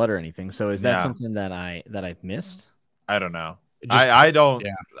Fire and Blood or anything. So is that something that I've missed? I don't know. I don't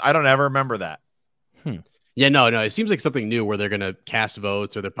ever remember that. Yeah, no. It seems like something new where they're gonna cast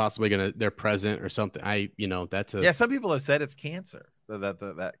votes, or they're possibly they're present or something. Some people have said it's cancer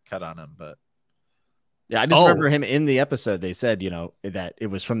that cut on him, but I just remember him in the episode. They said that it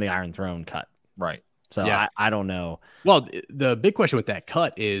was from the Iron Throne cut, right? So I don't know. Well, the big question with that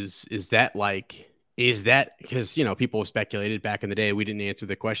cut is that because people have speculated back in the day. We didn't answer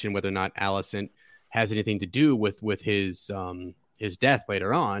the question whether or not Alicent has anything to do with his death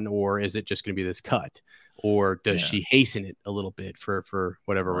later on, or is it just going to be this cut, or does she hasten it a little bit for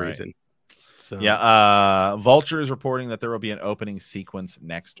whatever reason? So Vulture is reporting that there will be an opening sequence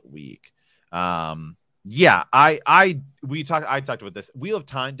next week. I talked about this. Wheel of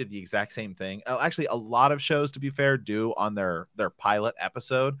Time did the exact same thing. Actually, a lot of shows, to be fair, do on their pilot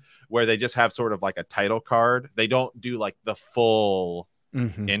episode where they just have sort of like a title card. They don't do like the full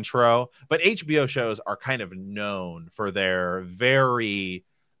intro, but HBO shows are kind of known for their very,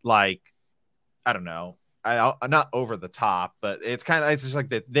 like, I don't know, not over the top, but it's just like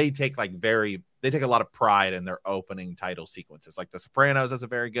that. They take a lot of pride in their opening title sequences. Like The Sopranos has a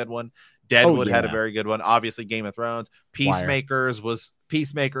very good one. Deadwood had a very good one. Obviously, Game of Thrones. Peacemakers was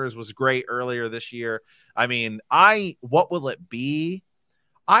great earlier this year. I mean, what will it be?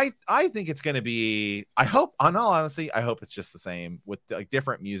 I think it's going to be, I hope, in all honesty, I hope it's just the same with like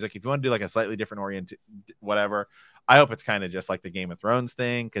different music. If you want to do like a slightly different whatever, I hope it's kind of just like the Game of Thrones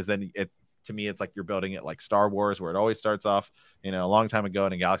thing. Cause then to me, it's like you're building it like Star Wars, where it always starts off, a long time ago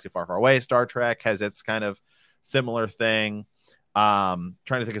in a galaxy far, far away. Star Trek has its kind of similar thing. Trying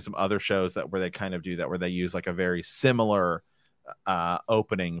to think of some other shows where they kind of do that, where they use like a very similar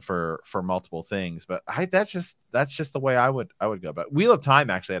opening for multiple things. But that's just the way I would go. But Wheel of Time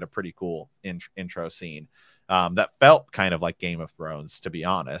actually had a pretty cool intro scene that felt kind of like Game of Thrones, to be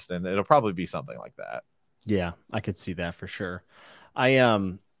honest, and it'll probably be something like that. Yeah, I could see that for sure. I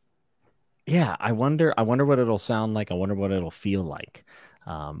wonder what it'll sound like. I wonder what it'll feel like.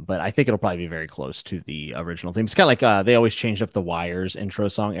 But I think it'll probably be very close to the original theme. It's kind of like they always changed up the Wire's intro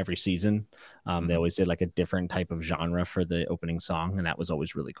song every season. They always did like a different type of genre for the opening song, and that was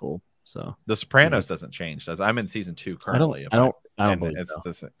always really cool. So The Sopranos doesn't change, does it? I'm in season 2 currently. I don't believe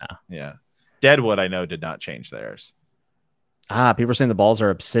so. Yeah. Deadwood, I know, did not change theirs. People are saying the balls are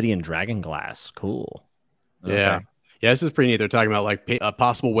obsidian dragon glass. Cool. Yeah. Okay. Yeah, this is pretty neat. They're talking about like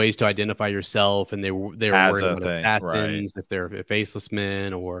possible ways to identify yourself, and they were worried about assassins, if they're faceless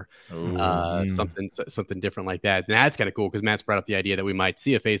men, or something different like that. And that's kind of cool because Matt's brought up the idea that we might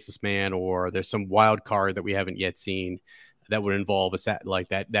see a faceless man, or there's some wild card that we haven't yet seen that would involve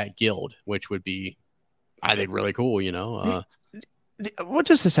that guild, which would be, I think, really cool. Well,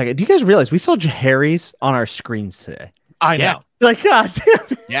 just a second. Do you guys realize we saw Jaehaerys on our screens today? I know. Like, God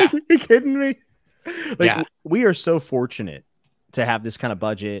damn. Yeah. Are you kidding me? We are so fortunate to have this kind of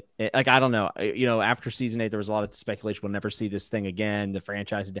budget. Like, I don't know, after season 8, there was a lot of speculation. We'll never see this thing again, the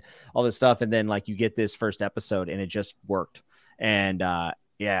franchise, all this stuff. And then like you get this first episode and it just worked. And I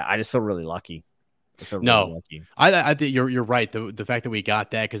just feel really lucky. I think you're right. The fact that we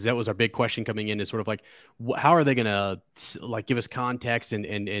got that, because that was our big question coming in, is sort of like, how are they going to like give us context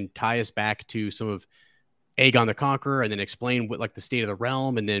and tie us back to some of Aegon the Conqueror, and then explain what like the state of the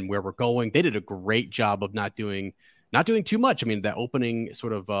realm and then where we're going. They did a great job of not doing too much. I mean, that opening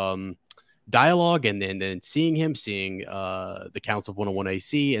sort of dialogue, and then seeing the Council of 101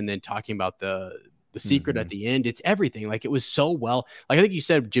 AC, and then talking about the secret at the end. It's everything. Like, it was so well. Like, I think you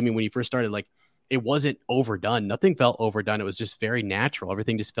said, Jimmy, when you first started, like, it wasn't overdone. Nothing felt overdone. It was just very natural.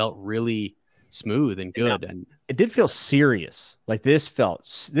 Everything just felt really smooth and good. And it did feel serious. Like this felt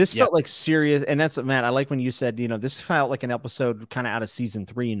like serious. And that's, Matt, I like when you said, this felt like an episode kind of out of season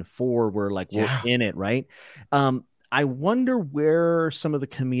 3 and 4 where like we're in it. Right. I wonder where some of the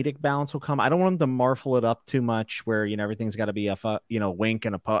comedic balance will come. I don't want them to marvel it up too much where, everything's got to be a, wink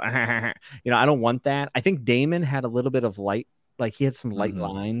and a, I don't want that. I think Damon had a little bit of light. Like, he had some light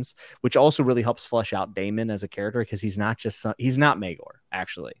lines, which also really helps flesh out Damon as a character, because he's not Maegor,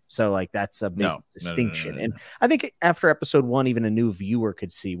 actually. So like, that's a big distinction. And I think after episode 1, even a new viewer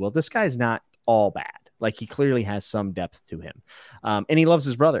could see, well, this guy's not all bad. Like, he clearly has some depth to him. And he loves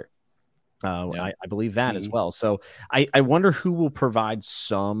his brother. I believe that as well. So I wonder who will provide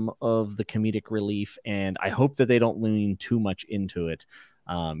some of the comedic relief, and I hope that they don't lean too much into it.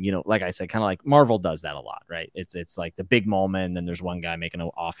 Like I said, kind of like Marvel does that a lot, right? It's like the big moment, and then there's one guy making an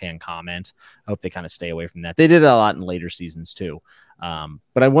offhand comment. I hope they kind of stay away from that. They did that a lot in later seasons too.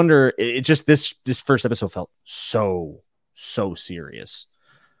 But I wonder, it just, this first episode felt so serious.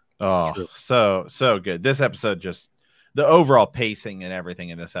 Oh, so good. This episode, just the overall pacing and everything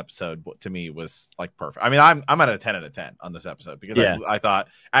in this episode, to me, was like perfect. I mean, I'm at a 10 out of 10 on this episode, because I thought,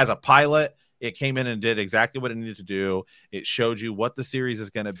 as a pilot, it came in and did exactly what it needed to do. It showed you what the series is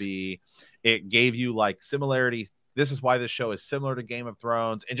going to be. It gave you like similarity. This is why this show is similar to Game of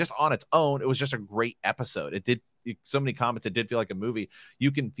Thrones. And just on its own, it was just a great episode. It did so many comments. It did feel like a movie. You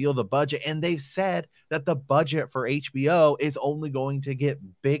can feel the budget. And they've said that the budget for HBO is only going to get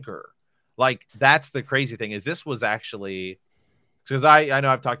bigger. Like, that's the crazy thing, is this was actually, because I know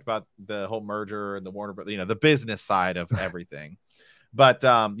I've talked about the whole merger and the Warner, the business side of everything. But,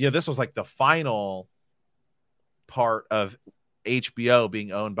 this was like the final part of HBO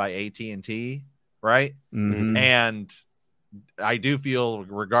being owned by AT&T, right? Mm-hmm. And I do feel,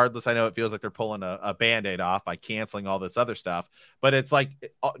 regardless, I know it feels like they're pulling a Band-Aid off by canceling all this other stuff. But it's like,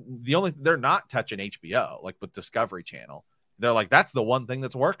 they're not touching HBO, like with Discovery Channel. They're like, that's the one thing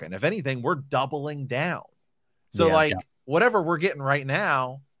that's working. If anything, we're doubling down. So whatever we're getting right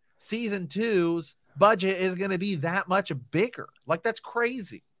now, season 2's budget is going to be that much bigger. Like, that's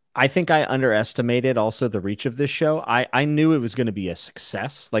crazy. I think I underestimated also the reach of this show. I knew it was going to be a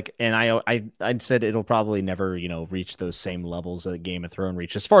success. Like, and I said it'll probably never, reach those same levels of Game of Thrones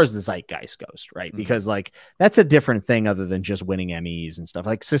reach as far as the zeitgeist goes, right? Mm-hmm. Because like, that's a different thing other than just winning Emmys and stuff.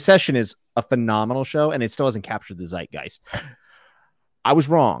 Like, Succession is a phenomenal show, and it still hasn't captured the zeitgeist. I was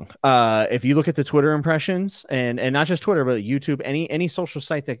wrong. If you look at the Twitter impressions, and not just Twitter, but YouTube, any social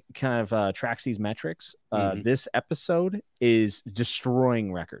site that kind of tracks these metrics, this episode is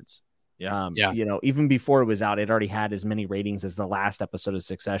destroying records. Even before it was out, it already had as many ratings as the last episode of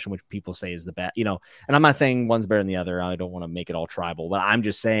Succession, which people say is the best. And I'm not saying one's better than the other. I don't want to make it all tribal, but I'm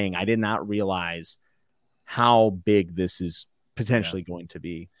just saying I did not realize how big this is potentially going to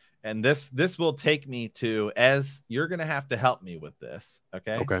be. And this will take me to, as you're going to have to help me with this.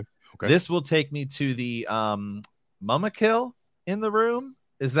 Okay. This will take me to the Mumakil in the room.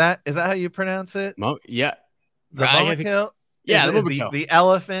 Is that how you pronounce it? Yeah. The Mumakil. Yeah. The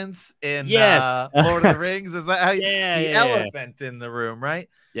elephants in Lord of the Rings. Is that how you, elephant in the room, right?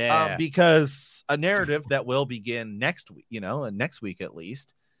 Yeah. Because a narrative that will begin next week, next week at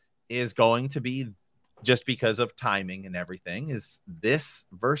least, is going to be, just because of timing and everything, is this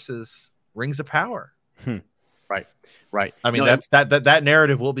versus Rings of Power. Right. I mean, that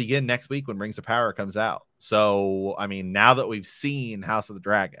narrative will begin next week when Rings of Power comes out. So, I mean, now that we've seen House of the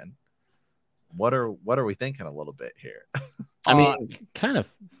Dragon, what are we thinking a little bit here? I mean, kind of.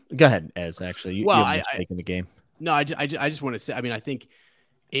 Go ahead, Ez. Actually, you have a stake in the game. No, I just want to say. I mean, I think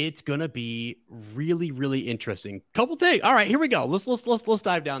it's gonna be really, really interesting. Couple things. All right, here we go. Let's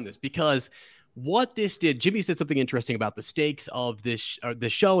dive down this, because what this did, Jimmy said something interesting about the stakes of the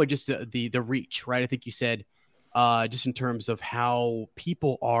show and just the reach, right? I think you said just in terms of how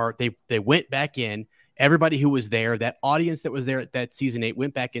people are, they went back in, everybody who was there, that audience that was there at that season 8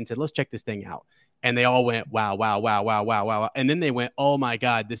 went back in and said, let's check this thing out. And they all went, wow, wow, wow, wow, wow, wow. And then they went, oh my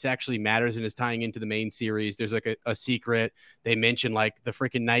God, this actually matters and is tying into the main series. There's like a secret. They mentioned like the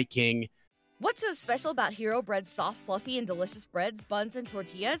freaking Night King. What's so special about Hero Bread's soft, fluffy, and delicious breads, buns, and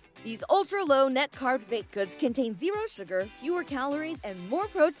tortillas? These ultra-low net-carb baked goods contain zero sugar, fewer calories, and more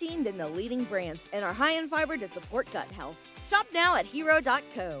protein than the leading brands, and are high in fiber to support gut health. Shop now at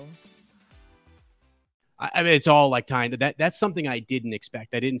hero.co. I mean, it's all like tying to that's something I didn't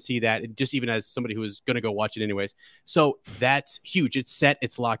expect. I didn't see that, just even as somebody who was going to go watch it anyways. So that's huge. It's set.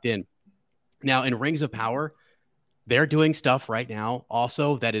 It's locked in. Now in Rings of Power, they're doing stuff right now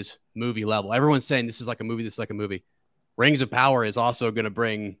also that is movie level. Everyone's saying this is like a movie. This is like a movie. Rings of Power is also going to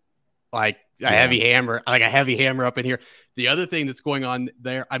bring like a heavy hammer up in here. The other thing that's going on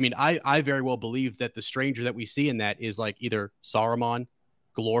there, I mean, I very well believe that the stranger that we see in that is like either Saruman,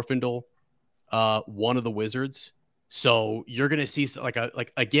 Glorfindel, one of the wizards. So you're going to see like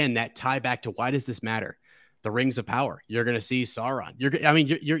again, that tie back to why does this matter? The Rings of Power. You're going to see Sauron.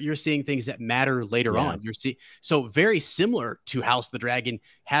 You're seeing things that matter later on. So very similar to House of the Dragon,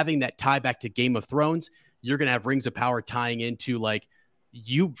 having that tie back to Game of Thrones. You're going to have Rings of Power tying into like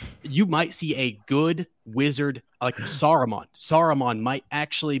you might see a good wizard like Saruman. Saruman might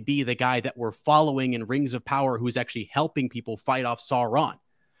actually be the guy that we're following in Rings of Power, who's actually helping people fight off Sauron.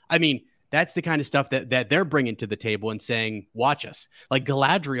 I mean, that's the kind of stuff that they're bringing to the table and saying, watch us. Like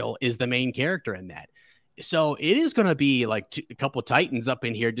Galadriel is the main character in that. So it is going to be like a couple Titans up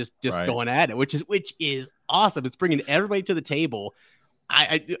in here just right. going at it, which is awesome. It's bringing everybody to the table.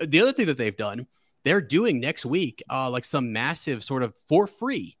 The other thing that they've done, they're doing next week, like some massive sort of for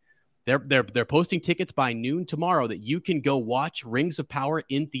free. They're posting tickets by noon tomorrow that you can go watch Rings of Power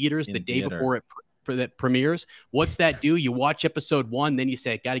in theaters the day before that premieres. What's that do? You watch episode 1, then you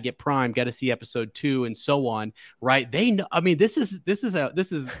say, got to get Prime, got to see episode 2, and so on. Right? They know. I mean, this is.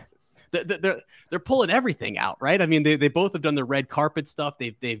 They're pulling everything out, right? I mean, they both have done the red carpet stuff.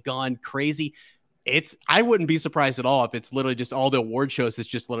 They've gone crazy. I wouldn't be surprised at all if it's literally just all the award shows. It's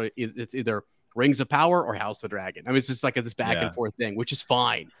just literally it's either Rings of Power or House of the Dragon. I mean, it's just like this back and forth thing, which is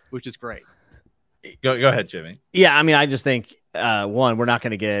fine, which is great. Go ahead, Jimmy. Yeah, I mean, I just think one, we're not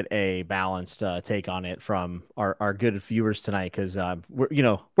going to get a balanced take on it from our good viewers tonight because we're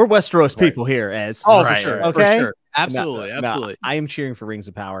Westeros people here. As for sure, okay, for sure. Absolutely. I am cheering for Rings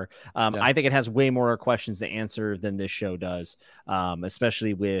of Power. I think it has way more questions to answer than this show does,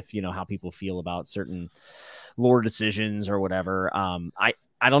 especially with how people feel about certain lore decisions or whatever.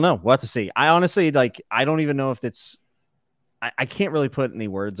 I don't know. We'll have to see. I honestly I don't even know if it's. I can't really put any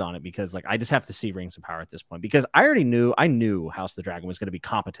words on it because I just have to see Rings of Power at this point because I knew House of the Dragon was going to be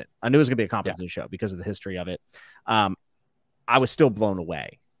competent. I knew it was going to be a competent show because of the history of it. I was still blown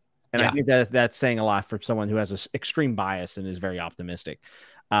away. And I think that's saying a lot for someone who has an extreme bias and is very optimistic.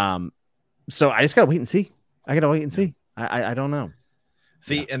 So I just got to wait and see. I don't know.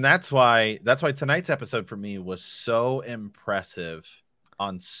 See, and that's why tonight's episode for me was so impressive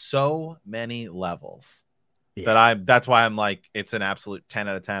on so many levels. That's why I'm like, it's an absolute 10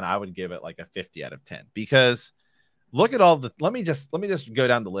 out of 10. I would give it like a 50 out of 10 because look at all let me just go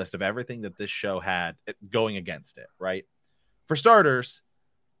down the list of everything that this show had going against it. Right. For starters,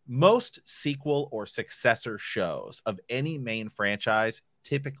 most sequel or successor shows of any main franchise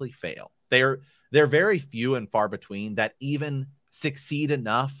typically fail. They're very few and far between that even succeed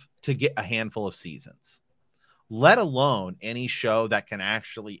enough to get a handful of seasons, let alone any show that can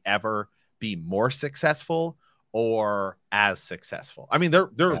actually ever be more successful or as successful. I mean, they're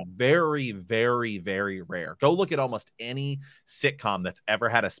very, very, very rare. Go look at almost any sitcom that's ever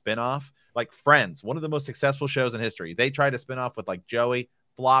had a spinoff, like Friends, one of the most successful shows in history. They tried to spin off with Joey,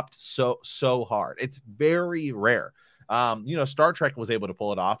 flopped so hard. It's very rare. Star Trek was able to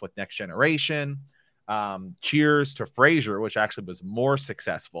pull it off with Next Generation. Cheers to Frasier, which actually was more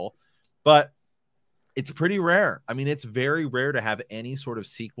successful, but it's pretty rare. I mean, it's very rare to have any sort of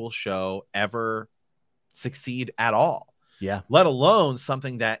sequel show ever succeed at all. Yeah. Let alone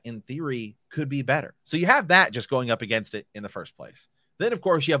something that in theory could be better. So you have that just going up against it in the first place. Then, of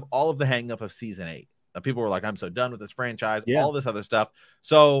course, you have all of the hang up of season 8. People were like, I'm so done with this franchise, all this other stuff.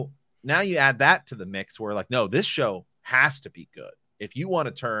 So now you add that to the mix where no, this show has to be good. If you want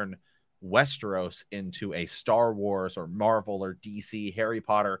to turn Westeros into a Star Wars or Marvel or DC, Harry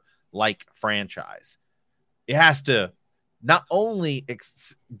Potter like franchise, it has to not only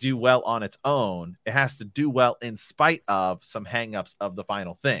do well on its own, it has to do well in spite of some hangups of the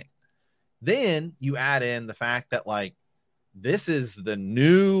final thing. Then you add in the fact that this is the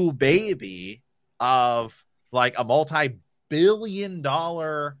new baby of a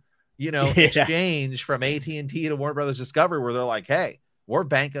multi-billion-dollar exchange from AT&T to Warner Brothers Discovery, where they're like, hey, we're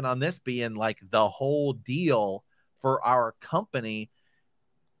banking on this being like the whole deal for our company.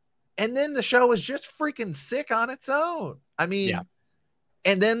 And then the show is just freaking sick on its own. I mean,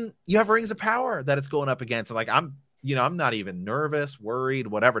 and then you have Rings of Power that it's going up against. Like, I'm not even nervous, worried,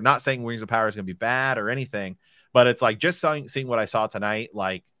 whatever. Not saying Rings of Power is going to be bad or anything, but it's like just seeing what I saw tonight.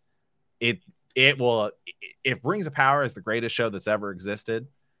 Like, it will, if Rings of Power is the greatest show that's ever existed,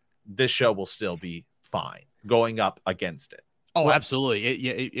 this show will still be fine going up against it. Oh, absolutely.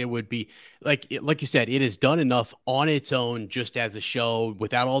 It would be like you said, it is done enough on its own, just as a show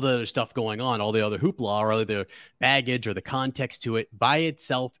without all the other stuff going on, all the other hoopla or all the baggage or the context to it by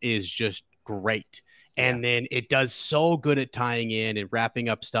itself is just great. And then it does so good at tying in and wrapping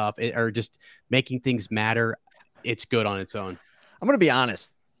up stuff or just making things matter. It's good on its own. I'm going to be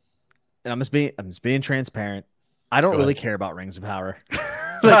honest, and I'm just being transparent. I don't really care about Rings of Power.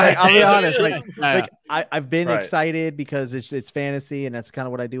 I'll be honest. I've been excited because it's fantasy and that's kind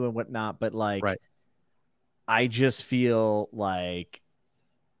of what I do and whatnot. But I just feel like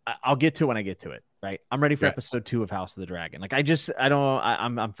I'll get to it when I get to it. Right. I'm ready for episode 2 of House of the Dragon. Like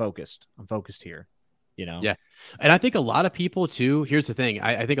I'm focused. I'm focused here. You know? Yeah. And I think a lot of people too. Here's the thing.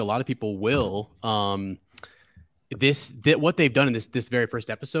 I think a lot of people will. What they've done in this very first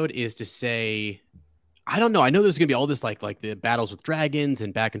episode is to say, I don't know. I know there's going to be all this like the battles with dragons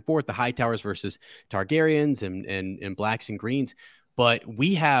and back and forth, the Hightowers versus Targaryens and blacks and greens. But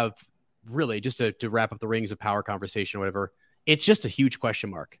we have really, just to wrap up the Rings of Power conversation or whatever, it's just a huge question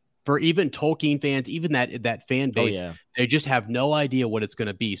mark for even Tolkien fans, even that fan base. They just have no idea what it's going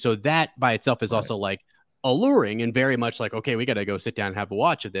to be. So that by itself is also like alluring and very much like, okay, we got to go sit down and have a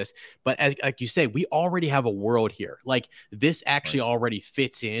watch of this. But like you say, we already have a world here. Like this actually already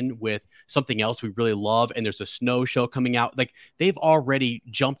fits in with something else we really love. And there's a snow show coming out. Like they've already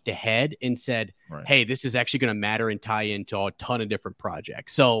jumped ahead and said, hey, this is actually going to matter and tie into a ton of different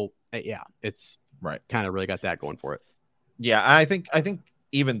projects. So it's kind of really got that going for it. Yeah. I think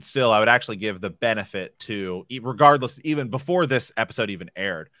even still, I would actually give the benefit to, regardless, even before this episode even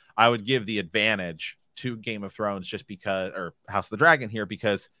aired, I would give the advantage to Game of Thrones just because, or House of the Dragon here,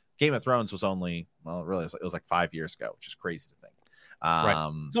 because Game of Thrones was only, well, really, it was like 5 years ago, which is crazy to think.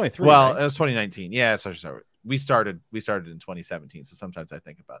 It's only 3. Well, it was 2019. Yeah. So we started in 2017. So sometimes I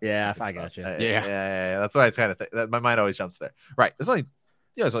think about that. Yeah, I got you. Yeah. That's why it's kind of that my mind always jumps there. Right. It's only,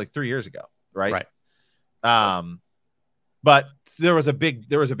 it was like 3 years ago. Right. But there was a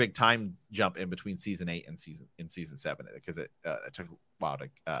big time jump in between season 8 and season 7 because it took a while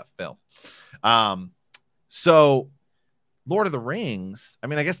to film. So Lord of the Rings, I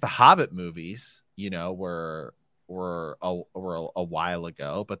mean, I guess the Hobbit movies, were a while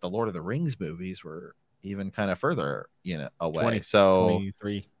ago, but the Lord of the Rings movies were even kind of further, away.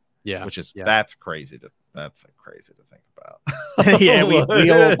 23. Yeah, which is that's crazy to think about. Yeah, we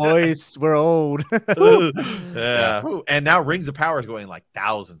old boys, we're old. Yeah. And now Rings of Power is going like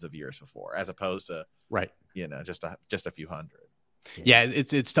thousands of years before, as opposed to just a few hundred. Yeah,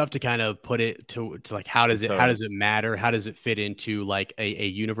 it's tough to kind of put it to like how does it matter? How does it fit into like a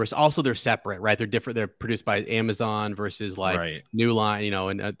universe? Also, they're separate, right? They're different. They're produced by Amazon versus like New Line,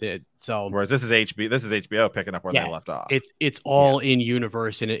 and so whereas this is HBO picking up where they left off. It's all in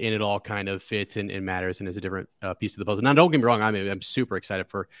universe and it all kind of fits and matters and is a different piece of the puzzle. Now, don't get me wrong, I'm super excited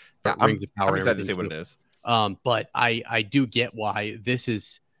for Rings of Power. I'm excited to see what it is. But I do get why this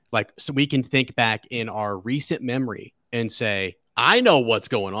is like, so we can think back in our recent memory and say, I know what's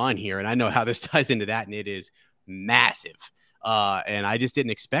going on here, and I know how this ties into that, and it is massive. And I just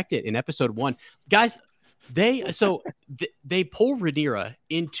didn't expect it in episode 1. Guys, they pull Rhaenyra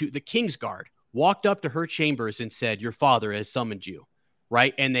into the Kingsguard, walked up to her chambers and said, your father has summoned you,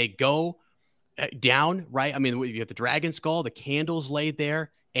 right? And they go down, right? I mean, you got the dragon skull, the candles laid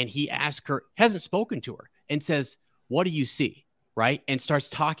there, and he asks her, hasn't spoken to her, and says, what do you see, right? And starts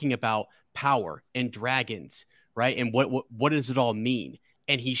talking about power and dragons, right? And what does it all mean?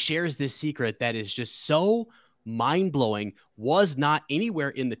 And he shares this secret that is just so mind-blowing, was not anywhere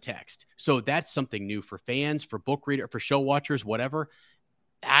in the text. So that's something new for fans, for book reader, for show watchers, whatever.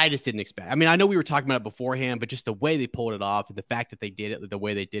 I just didn't expect. I mean, I know we were talking about it beforehand, but just the way they pulled it off and the fact that they did it, the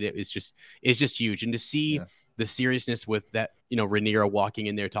way they did it is just huge. And to see the seriousness with that, Rhaenyra walking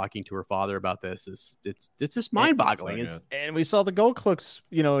in there talking to her father about this it's just mind-boggling. And we saw the Gold Cloaks,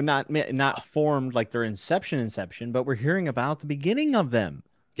 not formed like their inception, but we're hearing about the beginning of them.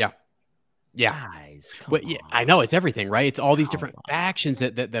 Yeah. Guys, but yeah, I know it's everything, right? It's all these different factions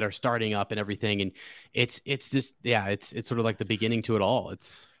that are starting up and everything, and it's just it's sort of like the beginning to it all.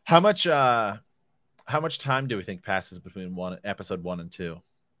 It's how much time do we think passes between episode 1 and 2?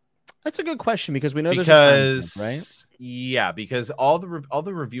 That's a good question because we know because there's a time jump, right? Yeah, because all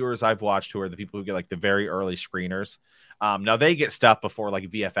the reviewers I've watched who are the people who get like the very early screeners, now they get stuff before like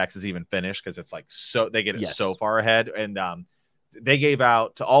VFX is even finished because it's like so they get it so far ahead, and they gave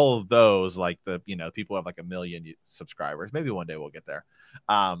out to all of those like the people who have like 1 million subscribers. Maybe one day we'll get there.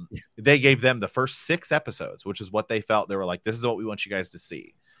 They gave them the first 6 episodes, which is what they felt. They were like, this is what we want you guys to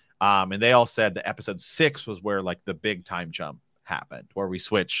see. And they all said that episode 6 was where like the big time jump happened, where we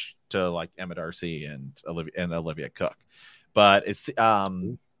switched to like Emma Darcy and Olivia Cook. But it's a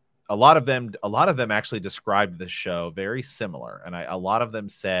lot of them actually described the show very similar, and a lot of them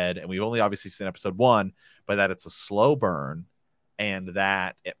said, and we've only obviously seen episode 1, but that it's a slow burn and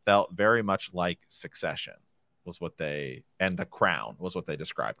that it felt very much like Succession was what they, and The Crown was what they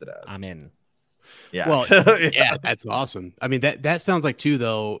described it as. I'm in. Yeah. Well, yeah, that's awesome. I mean, that sounds like too,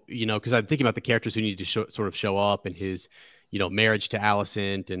 though, because I'm thinking about the characters who need to sort of show up, and his, marriage to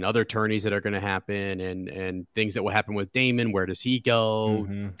Alicent and other tourneys that are going to happen, and things that will happen with Daemon. Where does he go?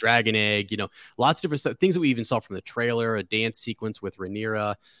 Mm-hmm. Dragon Egg, lots of different stuff, things that we even saw from the trailer, a dance sequence with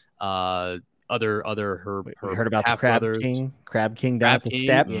Rhaenyra, her we heard about the Crab King down at the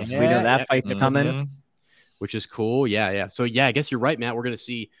steps. Yeah, we know that fight's coming, which is cool. Yeah. So yeah, I guess you're right, Matt. We're going to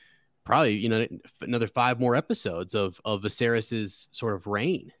see probably another 5 more episodes of Viserys's sort of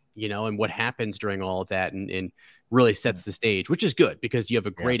reign, and what happens during all of that, and really sets the stage, which is good because you have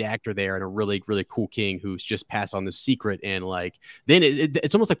a great actor there and a really, really cool king who's just passed on the secret. And like, then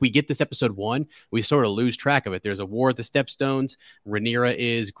it's almost like we get this episode 1, we sort of lose track of it. There's a war at the Stepstones. Rhaenyra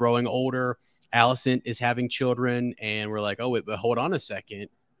is growing older. Alicent is having children, and we're like, oh wait, but hold on a second.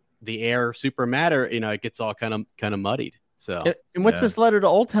 The heir super matter, it gets all kind of muddied. So, and what's this letter to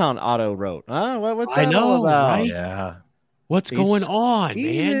Old Town Otto wrote? What's that all about? Right? Yeah. What's going on,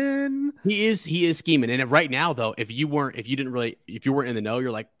 scheming. Man? He is scheming. And right now, though, if you weren't in the know, you're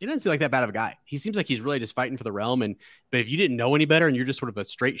like, he doesn't seem like that bad of a guy. He seems like he's really just fighting for the realm. But if you didn't know any better and you're just sort of a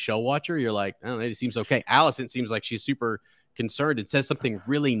straight show watcher, you're like, I don't know, it seems okay. Alicent seems like she's super concerned and says something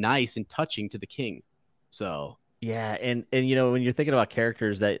really nice and touching to the king. So yeah, and when you're thinking about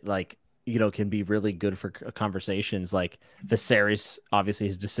characters that like can be really good for conversations, like Viserys, obviously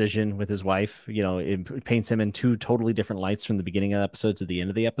his decision with his wife, it paints him in 2 totally different lights from the beginning of the episode to the end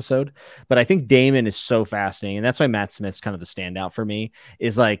of the episode. But I think Daemon is so fascinating, and that's why Matt Smith's kind of the standout for me.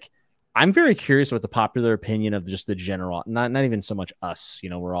 Is like, I'm very curious what the popular opinion of just the general, not even so much us,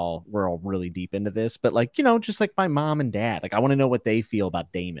 we're all really deep into this, but like, just like my mom and dad, like I want to know what they feel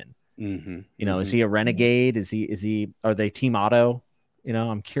about Daemon. Mm-hmm. Is he a renegade? Is he, are they Team Otto?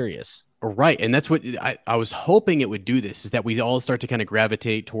 I'm curious. Right. And that's what I was hoping it would do, this is that we all start to kind of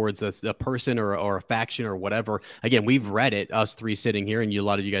gravitate towards a person or a faction or whatever. Again, we've read it, us 3 sitting here, and a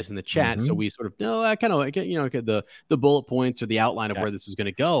lot of you guys in the chat. Mm-hmm. So we sort of know, the bullet points or the outline of where this is going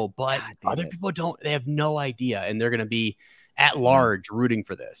to go. But other people they have no idea. And they're going to be at large rooting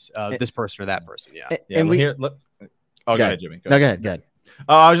for this person or that person. Yeah. And go ahead, Jimmy. Go ahead.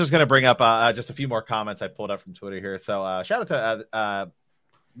 Oh, I was just going to bring up just a few more comments I pulled up from Twitter here. So shout out to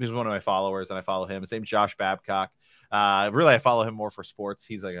he's one of my followers, and I follow him. His name's Josh Babcock. Really, I follow him more for sports.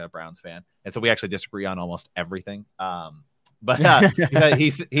 He's like a Browns fan, and so we actually disagree on almost everything. But he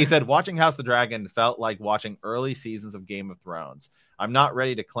said watching House of the Dragon felt like watching early seasons of Game of Thrones. I'm not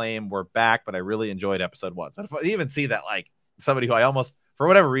ready to claim we're back, but I really enjoyed episode 1. So I even see that, like, somebody who I almost, for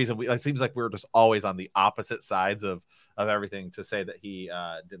whatever reason, it seems like we were just always on the opposite sides of everything, to say that he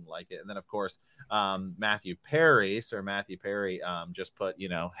didn't like it. And then, of course, Sir Matthew Perry, just put,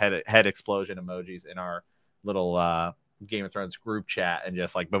 head explosion emojis in our little Game of Thrones group chat, and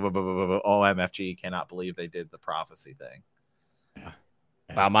just like, OMFG, cannot believe they did the prophecy thing. Yeah.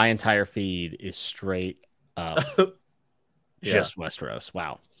 Wow, my entire feed is straight up just Westeros.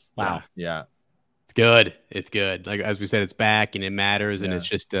 Wow. Yeah. It's good. Like, as we said, it's back and it matters, and it's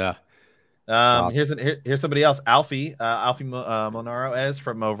just here's somebody else, Alfie Monaro Ez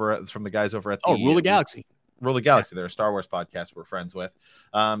from the guys over at the Rule of Galaxy. They're a Star Wars podcast we're friends with,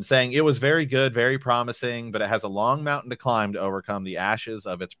 saying it was very good, very promising, but it has a long mountain to climb to overcome the ashes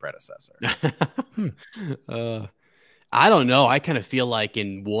of its predecessor. I don't know. I kind of feel like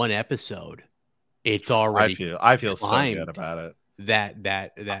in 1 episode, it's already. I feel so good about it.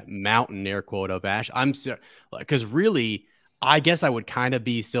 That mountain, air quote, of ash. Because really, I guess I would kind of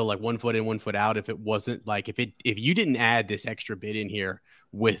be still like 1 foot in, 1 foot out if it wasn't like, if you didn't add this extra bit in here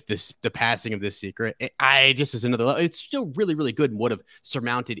with the passing of this secret. As another level, it's still really, really good and would have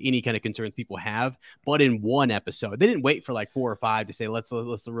surmounted any kind of concerns people have. But in 1 episode, they didn't wait for like 4 or 5 to say, let's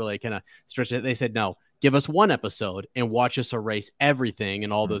really kind of stretch it. They said, no, give us 1 episode and watch us erase everything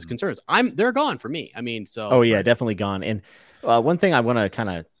and all those concerns. They're gone for me. I mean, so. Oh yeah, definitely gone. And one thing I want to kind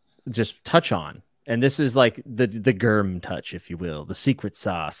of just touch on, and this is like the Germ touch, if you will, the secret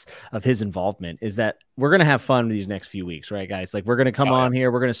sauce of his involvement, is that we're going to have fun these next few weeks, right, guys? Like, we're going to come on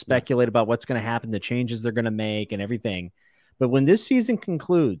here, we're going to speculate about what's going to happen, the changes they're going to make and everything. But when this season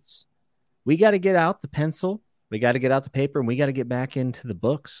concludes, we got to get out the pencil, we got to get out the paper, and we got to get back into the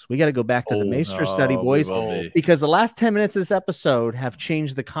books. We got to go back to the Maester study, boys, because the last 10 minutes of this episode have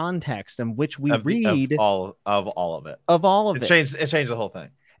changed the context in which we read of all of it. It changed the whole thing.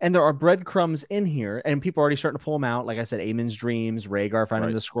 And there are breadcrumbs in here, and people are already starting to pull them out. Like I said, Aemon's dreams, Rhaegar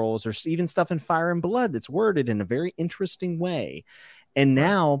finding the scrolls. There's even stuff in Fire and Blood that's worded in a very interesting way. And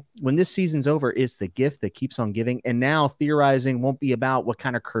now, when this season's over, it's the gift that keeps on giving. And now theorizing won't be about what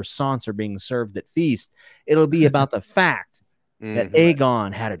kind of croissants are being served at feast. It'll be about the fact that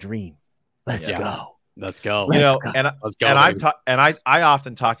Aegon had a dream. Let's go. Let's go. I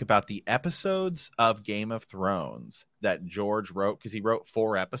often talk about the episodes of Game of Thrones that George wrote, because he wrote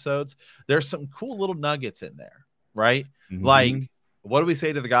 4 episodes. There's some cool little nuggets in there, right? Like, what do we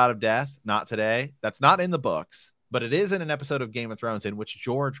say to the God of Death? Not today. That's not in the books, but it is in an episode of Game of Thrones in which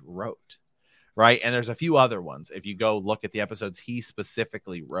George wrote, right? And there's a few other ones if you go look at the episodes he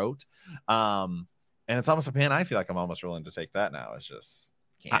specifically wrote. And it's almost like, man, I feel like I'm almost willing to take that now. It's just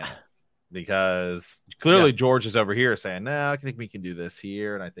can't. Because clearly George is over here saying, no, I think we can do this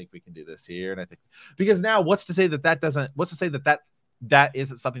here, and I think we can do this here, and I think, because now what's to say that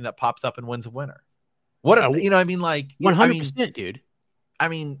isn't something that pops up in Winds of Winter? What if, you know, I mean, like 100%, dude. I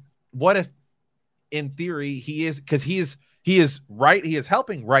mean, what if in theory he is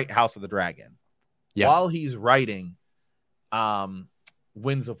helping write House of the Dragon while he's writing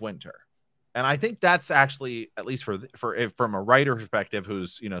Winds of Winter. And I think that's actually, at least from a writer perspective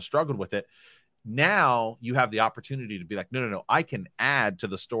who's, you know, struggled with it, now you have the opportunity to be like, no, I can add to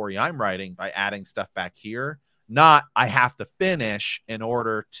the story I'm writing by adding stuff back here. Not I have to finish in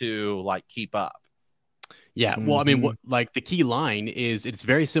order to like keep up. Yeah. Well, I mean, like the key line is it's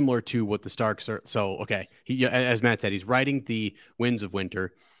very similar to what the Starks are. So, okay. He, as Matt said, he's writing the Winds of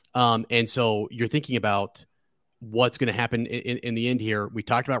Winter. And so you're thinking about what's going to happen in the end here. We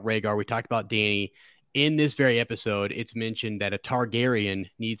talked about Rhaegar. We talked about Dany. In this very episode, it's mentioned that a Targaryen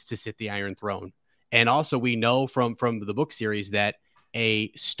needs to sit the Iron Throne. And also we know from the book series that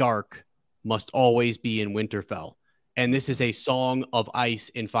a Stark must always be in Winterfell. And this is a song of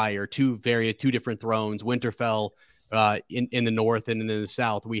ice and fire, two different thrones. Winterfell in the north, and then in the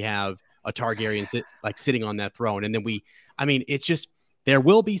south, we have a Targaryen sitting on that throne. And then it's just, there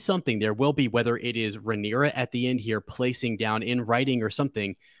will be something. There will be, whether it is Rhaenyra at the end here placing down in writing or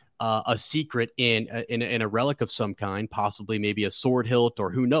something, a secret in a relic of some kind, possibly maybe a sword hilt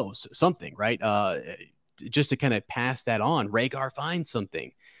or who knows, something, right? Just to kind of pass that on. Rhaegar finds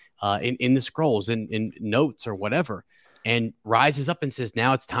something in the scrolls, in notes or whatever, and rises up and says,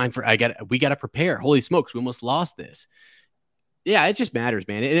 "Now it's time for we got to prepare. Holy smokes, we almost lost this." Yeah, it just matters,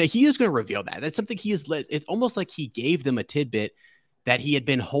 man. And he is going to reveal that. That's something he is. It's almost like he gave them a tidbit that he had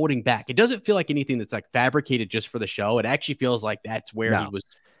been holding back. It doesn't feel like anything that's like fabricated just for the show. It actually feels like that's where he was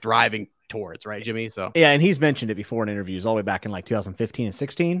driving towards, right, Jimmy? So yeah, and he's mentioned it before in interviews all the way back in like 2015 and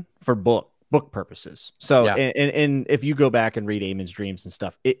 16 for book purposes. So and if you go back and read Aemon's dreams and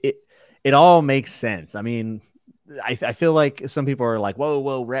stuff, it all makes sense. I mean, I feel like some people are like,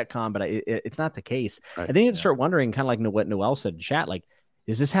 whoa, retcon, but it's not the case. Right. And then you have to start wondering, kind of like what Noel said in chat, like,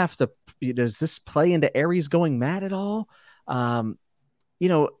 does this play into Ares going mad at all? You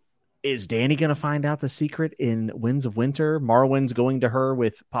know, is Dany going to find out the secret in Winds of Winter? Marwyn's going to her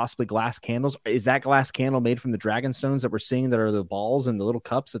with possibly glass candles. Is that glass candle made from the dragon stones that we're seeing that are the balls and the little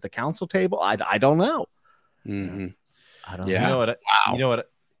cups at the council table? I don't know. Mm-hmm. I don't know.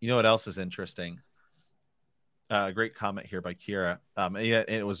 You know what else is interesting? Great comment here by Kira.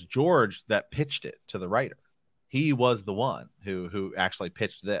 It was George that pitched it to the writer. He was the one who actually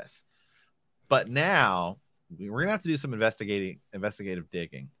pitched this. But now we're gonna have to do some investigative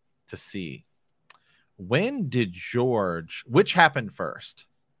digging to see, when did which happened first?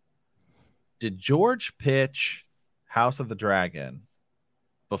 Did George pitch House of the Dragon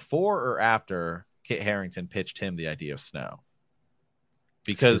before or after Kit Harington pitched him the idea of Snow?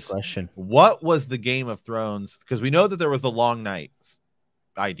 Because what was the Game of Thrones? Because we know that there was the Long Nights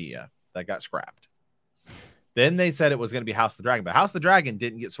idea that got scrapped. Then they said it was going to be House of the Dragon, but House of the Dragon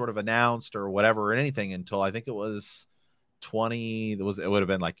didn't get sort of announced or whatever or anything until I think it was it would have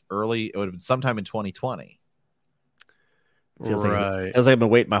been like early. It would have been sometime in 2020. Feels like I've been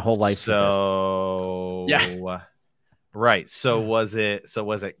waiting my whole life. So right. So was it?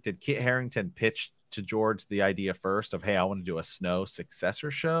 Did Kit Harington pitch to George the idea first of, hey, I want to do a Snow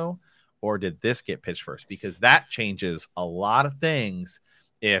successor show, or did this get pitched first? Because that changes a lot of things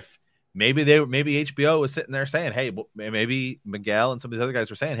if maybe HBO was sitting there saying, hey, maybe Miguel and some of these other guys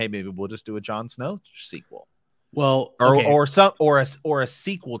were saying, hey, maybe we'll just do a Jon Snow sequel. Well, or a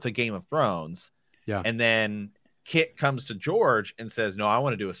sequel to Game of Thrones. Yeah. And then Kit comes to George and says, no, I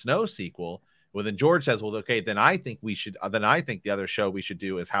want to do a Snow sequel. Well, then George says, well, okay, then I think the other show we should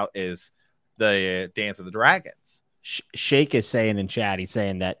do is the Dance of the Dragons. Shake is saying in chat, he's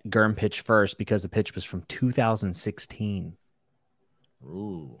saying that Gurm pitched first because the pitch was from 2016.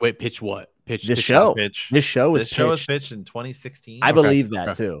 Ooh. Wait, pitch what? This show was pitched in 2016. I believe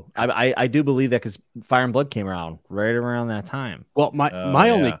that too. I do believe that because Fire and Blood came around right around that time. Well, my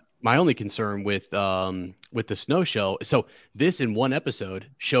only concern with the Snow show. So this in one episode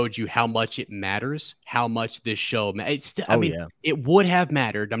showed you how much it matters, how much this show. It would have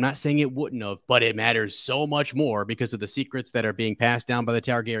mattered. I'm not saying it wouldn't have, but it matters so much more because of the secrets that are being passed down by the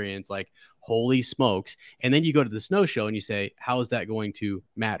Targaryens. Like, holy smokes! And then you go to the Snow show and you say, how is that going to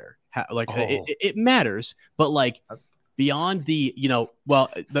matter? It matters, but like beyond the,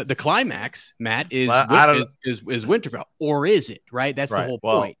 the climax, Matt, is Winterfell, or is it, right? That's the whole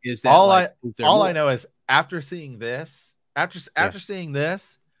point. Is that all I know is after seeing this, seeing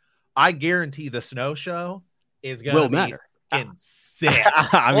this, I guarantee the Snow show is going to matter. Insane.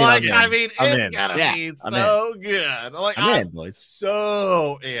 It's gonna be so good. Like, I'm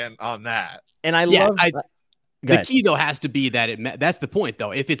so in on that. And I love the key though has to be that that's the point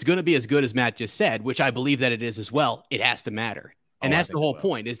though. If it's going to be as good as Matt just said, which I believe that it is as well, it has to matter. And that's the whole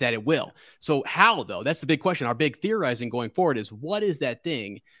point, is that it will. So how though? That's the big question. Our big theorizing going forward is, what is that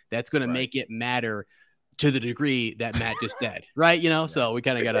thing that's going to make it matter to the degree that Matt just said, right? So we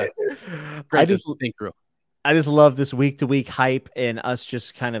kind of got to think through. I just love this week-to-week hype and us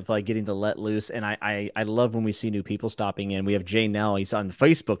just kind of like getting to let loose. And I love when we see new people stopping in. We have Jay Nell. He's on the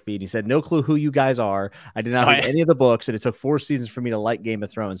Facebook feed. He said, no clue who you guys are. I did not read any of the books, and it took 4 seasons for me to like Game of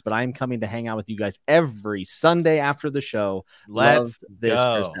Thrones. But I'm coming to hang out with you guys every Sunday after the show. Loved this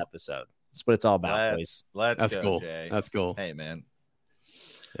first episode. That's what it's all about, boys. That's cool. Jay. That's cool. Hey, man.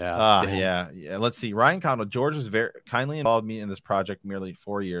 Yeah. Let's see. Ryan Condal. George was very kindly involved me in this project nearly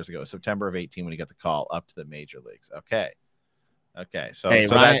 4 years ago, September of 2018, when he got the call up to the major leagues. Okay. So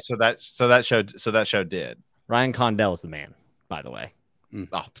that show did. Ryan Condal is the man, by the way.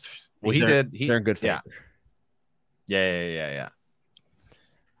 Oh, well, he's in good favor. Yeah.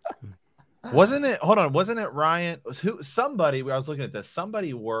 Wasn't it? Hold on. Wasn't it Ryan? Somebody? I was looking at this.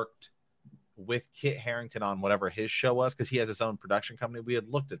 Somebody worked with Kit Harington on whatever his show was, because he has his own production company. We had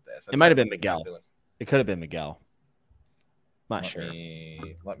looked at this. It might have been Miguel. It could have been Miguel. Not sure.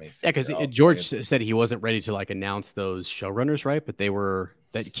 Let me see. Yeah, because George said he wasn't ready to like announce those showrunners, right? But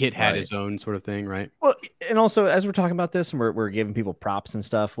that Kit had his own sort of thing, right? Well, and also as we're talking about this and we're giving people props and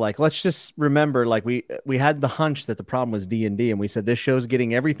stuff, like, let's just remember, like, we had the hunch that the problem was D&D, and we said this show's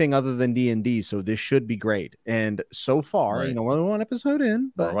getting everything other than D&D, so this should be great. And so far, we're only one episode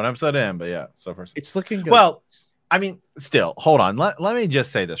in, but yeah, so far it's looking good. Well, I mean, still, hold on. Let me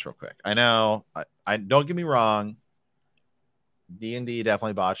just say this real quick. I know, I don't get me wrong. D&D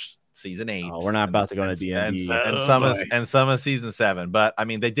definitely botched season 8. Oh, we're not about to go to D&D and some of season 7. But I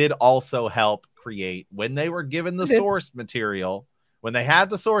mean, they did also help create, when they were given the source material. When they had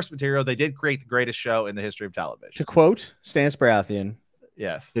the source material, they did create the greatest show in the history of television. To quote Stan Baratheon,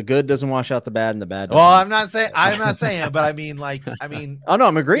 yes, the good doesn't wash out the bad, and the bad. Well, I'm not saying, but I mean, oh no,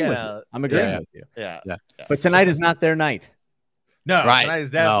 I'm agreeing with you. I'm agreeing with you. Yeah. But tonight is not their night. No, tonight is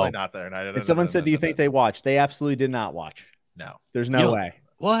definitely not their night. And someone said, "Do you think they watched?" They absolutely did not watch. No, there's no way.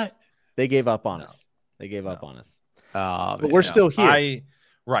 What? They gave up on us. They gave up on us. But we're still here.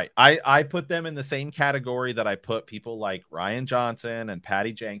 I put them in the same category that I put people like Rian Johnson and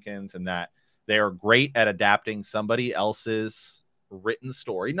Patty Jenkins, and that they are great at adapting somebody else's written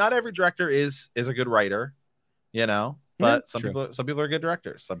story. Not every director is a good writer, but some people are good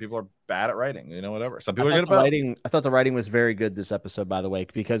directors. Some people are bad at writing, whatever. Some people are good at writing. I thought the writing was very good this episode, by the way,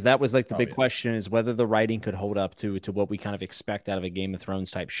 because that was like the big question, is whether the writing could hold up to what we kind of expect out of a Game of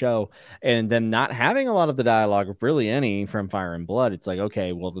Thrones type show. And them not having a lot of the dialogue, really any, from Fire and Blood. It's like,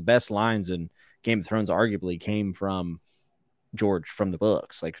 okay, well, the best lines in Game of Thrones arguably came from George from the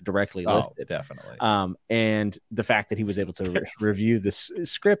books, like directly lifted. Definitely. And the fact that he was able to review the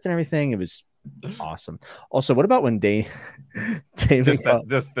script and everything, it was awesome. Also, what about when David this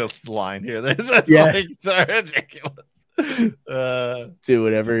line here? This is so ridiculous. Do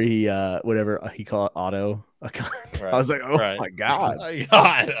whatever he called it, auto. I was like, oh my god.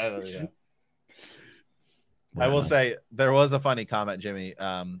 I will say there was a funny comment, Jimmy,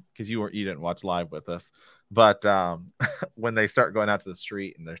 because you didn't watch live with us, but when they start going out to the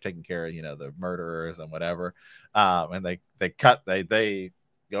street and they're taking care of the murderers and whatever, and they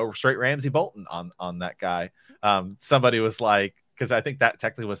go straight Ramsay Bolton on that guy. Somebody was like, because I think that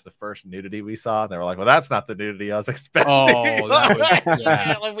technically was the first nudity we saw. They were like, well, that's not the nudity I was expecting. Oh, that was,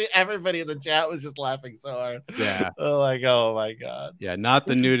 yeah. Everybody in the chat was just laughing so hard. Yeah. Like, oh my God. Yeah, not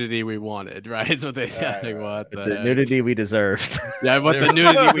the nudity we wanted, right? So they Right. The nudity we deserved. Yeah, what the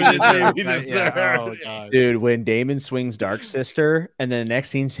nudity we deserved. Yeah. Oh, God. Dude, when Damon swings Dark Sister and then the next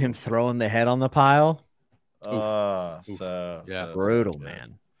scene's him throwing the head on the pile. So Brutal, good.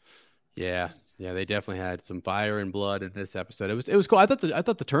 man. Yeah. Yeah, they definitely had some fire and blood in this episode. It was cool. I thought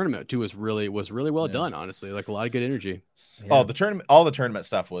the tournament too was really well done, honestly. Like a lot of good energy. Yeah. Oh, all the tournament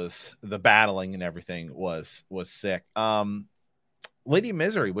stuff was, the battling and everything was sick. Lady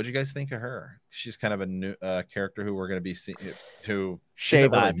Misery, what do you guys think of her? She's kind of a new character who we're going to be seeing, who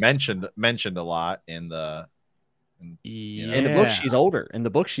isn't really mentioned a lot in the. In the book, she's older. In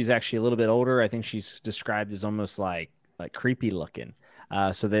the book, she's actually a little bit older. I think she's described as almost like creepy looking.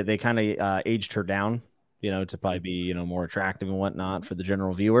 So they kind of aged her down, to probably be, more attractive and whatnot for the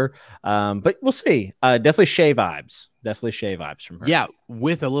general viewer. But we'll see. Definitely Shay vibes. From her. Yeah,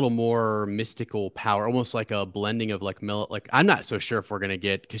 with a little more mystical power, almost like a blending of like I'm not so sure if we're gonna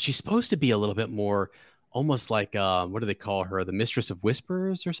get, because she's supposed to be a little bit more, almost like what do they call her? The Mistress of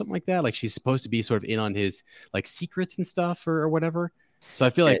Whispers or something like that. Like she's supposed to be sort of in on his like secrets and stuff or whatever. So I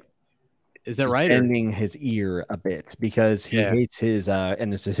feel like. Is that right? Bending his ear a bit because he hates his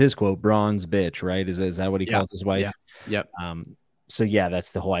and this is his quote, bronze bitch, right? Is that what he calls his wife? Yeah. Yep. So yeah,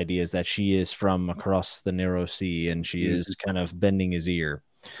 that's the whole idea, is that she is from across the narrow sea and she is kind of bending his ear.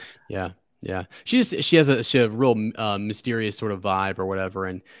 Yeah. Yeah, she has a real mysterious sort of vibe or whatever,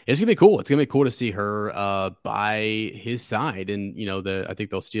 and it's gonna be cool. It's gonna be cool to see her by his side, and I think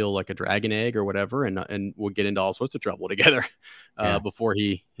they'll steal like a dragon egg or whatever, and we'll get into all sorts of trouble together before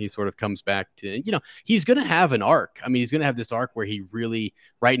he sort of comes back to, he's gonna have an arc. I mean, he's gonna have this arc where he really,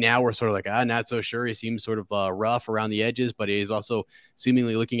 right now we're sort of like not so sure. He seems sort of rough around the edges, but he's also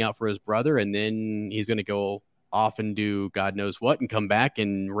seemingly looking out for his brother, and then he's gonna go off and do God knows what and come back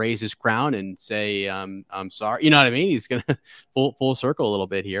and raise his crown and say, I'm sorry. You know what I mean? He's going to full circle a little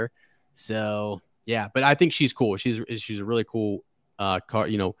bit here. So yeah, but I think she's cool. She's a really cool,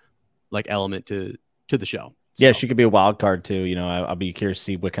 like element to the show. So. Yeah, she could be a wild card too. I'll be curious to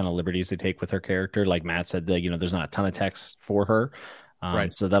see what kind of liberties they take with her character. Like Matt said, there's not a ton of text for her.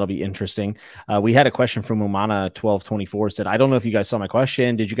 Right. So that'll be interesting. We had a question from Umana1224 said, I don't know if you guys saw my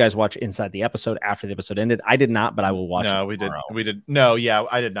question. Did you guys watch Inside the Episode after the episode ended? I did not, but I will watch it. No, we did. No, yeah,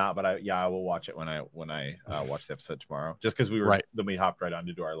 I did not, but I will watch it when I watch the episode tomorrow, just because then we hopped right on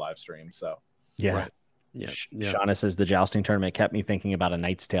to do our live stream. So yeah. Right. Yeah. Shauna says the jousting tournament kept me thinking about A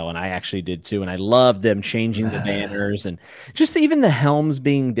Knight's Tale, and I actually did too. And I loved them changing the banners and just even the helms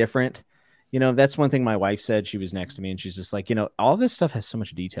being different. That's one thing my wife said. She was next to me and she's just like, all this stuff has so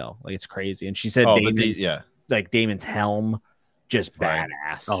much detail. Like it's crazy. And she said, Damon's helm, just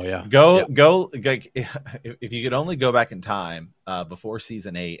badass. Oh yeah. Go. Like, if you could only go back in time before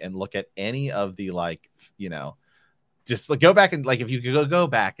season 8 and look at any of the just like go back and like, if you could go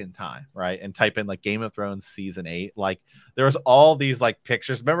back in time, right, and type in like Game of Thrones season 8, like there was all these like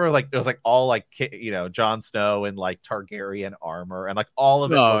pictures. Remember, like it was like all like Jon Snow and like Targaryen armor, and like all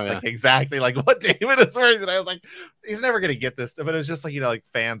of it looked like exactly like what Daemon is wearing. And I was like, he's never gonna get this, but it was just like like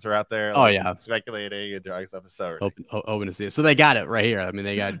fans are out there, like, speculating and drawing stuff. So hoping to see it. So they got it right here. I mean,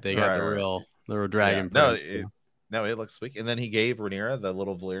 they got the real dragon. No, it looks sweet. And then he gave Rhaenyra the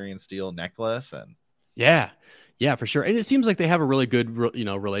little Valyrian steel necklace, and yeah, for sure. And it seems like they have a really good,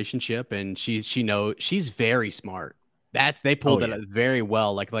 relationship, and she's very smart. They pulled that very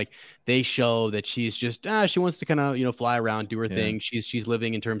well. Like they show that she's just she wants to kind of fly around, do her thing. She's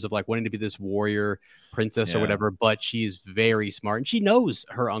living in terms of like wanting to be this warrior princess or whatever, but she's very smart and she knows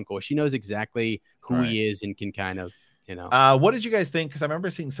her uncle. She knows exactly who he is and can kind of what did you guys think? Because I remember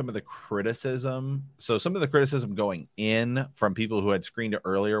seeing some of the criticism. So some of the criticism going in from people who had screened it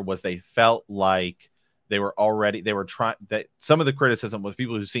earlier was they felt like some of the criticism was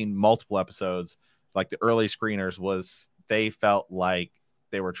people who've seen multiple episodes, like the early screeners, was they felt like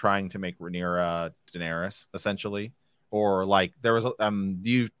they were trying to make Rhaenyra Daenerys essentially, or like there was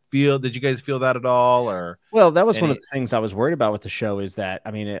did you guys feel that at all? Or well, that was one of the things I was worried about with the show, is that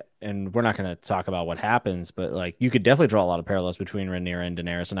and we're not going to talk about what happens, but like you could definitely draw a lot of parallels between Rhaenyra and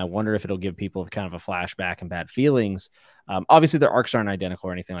Daenerys, and I wonder if it'll give people kind of a flashback and bad feelings. Obviously their arcs aren't identical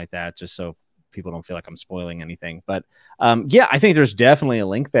or anything like that, just so people don't feel like I'm spoiling anything, but I think there's definitely a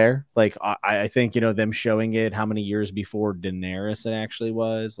link there. Like I think them showing it how many years before Daenerys it actually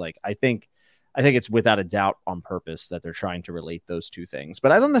was. Like I think it's without a doubt on purpose that they're trying to relate those two things,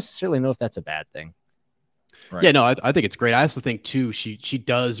 but I don't necessarily know if that's a bad thing. Right. Yeah, no, I think it's great. I also think too,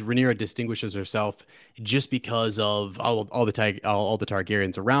 Rhaenyra distinguishes herself just because of all the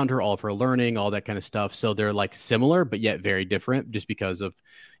Targaryens around her, all of her learning, all that kind of stuff. So they're like similar, but yet very different, just because of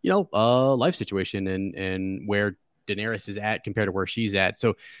life situation and where Daenerys is at compared to where she's at.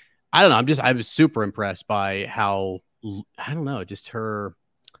 So I don't know. I was super impressed by how, I don't know, just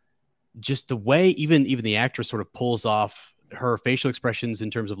the way even the actress sort of pulls off her facial expressions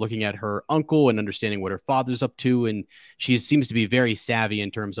in terms of looking at her uncle and understanding what her father's up to. And she seems to be very savvy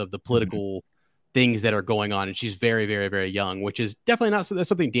in terms of the political things that are going on. And she's very, very, very young, which is definitely not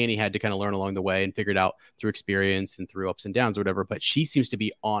something Dany had to kind of learn along the way and figured out through experience and through ups and downs or whatever. But she seems to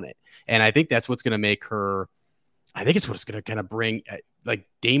be on it. And I think that's what's going to make her, I think it's what's going to kind of bring, like,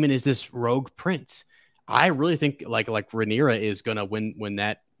 Daemon is this rogue prince. I really think like Rhaenyra is going to win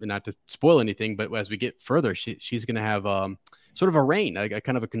that. Not to spoil anything, but as we get further, she's going to have sort of a reign, a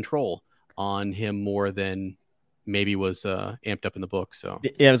kind of a control on him more than maybe was amped up in the book. So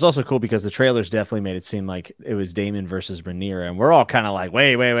yeah, it was also cool because the trailers definitely made it seem like it was Daemon versus Rhaenyra, and we're all kind of like,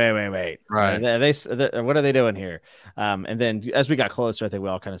 wait, right? What are they doing here? And then as we got closer, I think we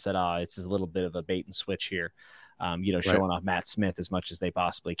all kind of said, it's a little bit of a bait and switch here. Showing off Matt Smith as much as they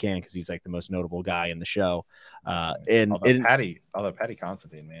possibly can because he's like the most notable guy in the show. Patty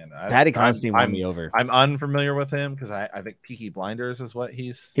Considine, man. Patty Considine won me over. I'm unfamiliar with him because I think Peaky Blinders is what he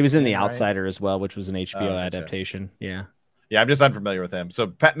was in The right? Outsider as well, which was an HBO adaptation. Yeah, I'm just unfamiliar with him.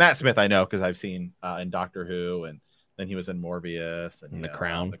 So Matt Smith I know because I've seen in Doctor Who, and then he was in Morbius and The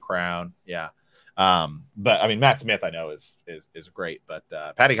Crown. The Crown, yeah. But I mean, Matt Smith I know is great, but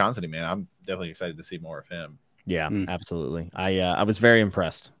Patty Considine, man, I'm definitely excited to see more of him. Yeah, absolutely. I was very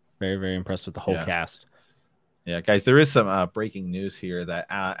impressed. Very, very impressed with the whole cast. Yeah, guys, there is some breaking news here that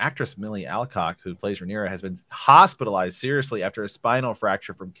actress Millie Alcock, who plays Rhaenyra, has been hospitalized seriously after a spinal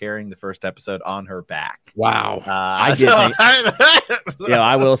fracture from carrying the first episode on her back. Wow. I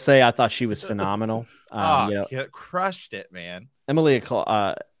will say I thought she was phenomenal. Crushed it, man. Emily,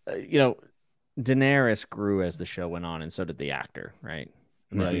 Daenerys grew as the show went on, and so did the actor, right?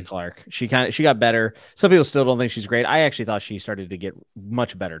 Emilia Clarke. She got better. Some people still don't think she's great. I actually thought she started to get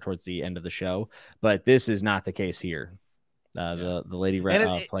much better towards the end of the show, but this is not the case here. The lady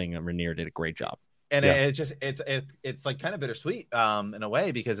playing Rhaenyra did a great job. And it's like kind of bittersweet in a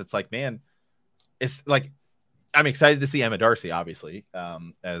way, because it's like, man, it's like I'm excited to see Emma Darcy, obviously,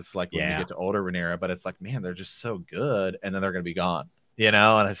 as like when we get to older Rhaenyra, but it's like, man, they're just so good, and then they're gonna be gone,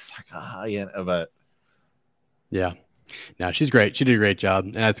 and it's like, but yeah. No, she's great. She did a great job,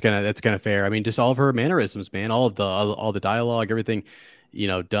 and that's kind of fair. I mean, just all of her mannerisms, man, all the dialogue, everything,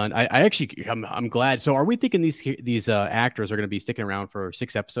 done. I'm glad. So, are we thinking these actors are going to be sticking around for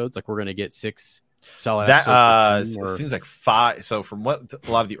 6 episodes? Like, we're going to get 6 solid episodes? It seems like 5. So, from what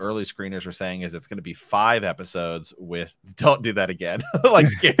a lot of the early screeners were saying, is it's going to be 5 episodes with. Don't do that again. Like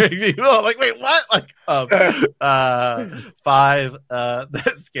scaring people. Like, wait, what? Like, 5.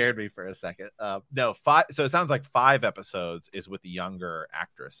 That scared me for a second. No, 5. So it sounds like 5 episodes is with the younger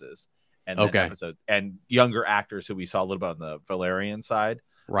actresses, and and younger actors who we saw a little bit on the Valerian side,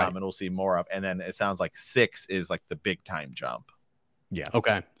 right? And we'll see more of. And then it sounds like 6 is like the big time jump. Yeah.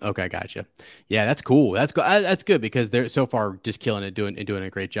 Okay. Gotcha. Yeah, that's cool. That's good because they're so far just killing it, doing a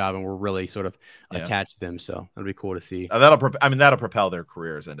great job, and we're really sort of attached to them. So that'll be cool to see. That'll propel their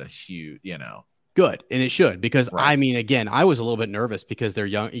careers into huge, Good, and it should, because I mean, again, I was a little bit nervous because they're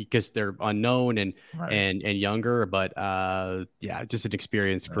young, because they're unknown and younger, but just an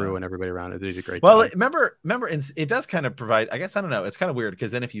experienced crew and everybody around it. They did a great job. Remember, it does kind of provide. I guess I don't know. It's kind of weird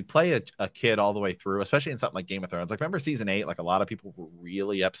because then if you play a kid all the way through, especially in something like Game of Thrones, like remember season 8, like a lot of people were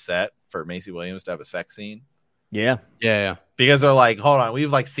really upset for Maisie Williams to have a sex scene. Yeah. Because they're like, hold on, we've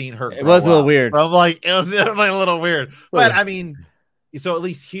like seen her. It was a little weird. I'm like, it was like a little weird, but I mean. So at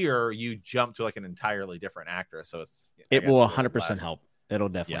least here you jump to like an entirely different actress, so it will 100% help. It'll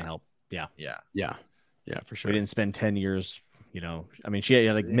definitely help. Yeah, for sure. We didn't spend 10 years, I mean, she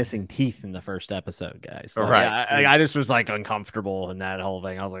had like missing teeth in the first episode, guys. So, right. I just was like uncomfortable in that whole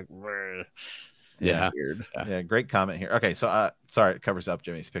thing. I was like, weird. Yeah, great comment here. Okay, so sorry, it covers up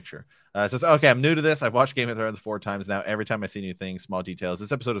Jimmy's picture. It says, okay, I'm new to this. I've watched Game of Thrones 4 times now. Every time I see new things, small details.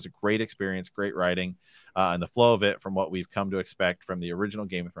 This episode is a great experience, great writing, and the flow of it from what we've come to expect from the original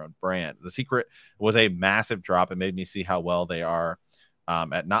Game of Thrones brand. The Secret was a massive drop. It made me see how well they are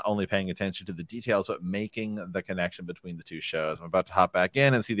at not only paying attention to the details, but making the connection between the two shows. I'm about to hop back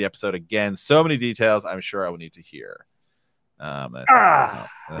in and see the episode again. So many details I'm sure I will need to hear. Jimmy's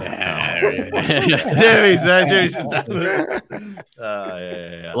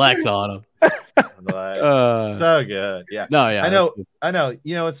yeah. Lex on him. So good. Yeah. No, yeah. I know.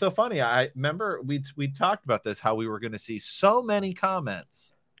 You know, it's so funny. I remember we talked about this, how we were going to see so many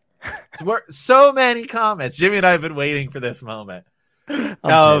comments. So many comments. Jimmy and I have been waiting for this moment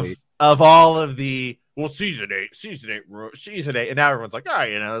of all of the season 8, and now everyone's like, all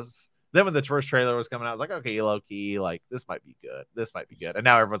right, you know. Then when the first trailer was coming out, I was like, okay, low key, like this might be good. And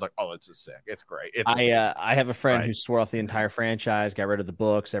now everyone's like, oh, it's just sick. It's great. I have a friend who swore off the entire franchise, got rid of the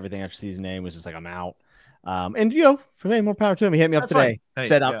books, everything after season 8, was just like, I'm out. And you know, for me, more power to him. He hit me up today. Hey,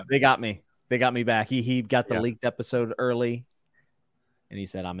 said, they got me back. He got the leaked episode early, and he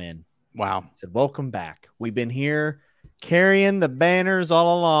said, I'm in. Wow. He said, welcome back. We've been here carrying the banners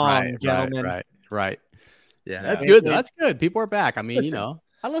all along, gentlemen. Right. Yeah, that's good. That's good. People are back. I mean, listen, you know.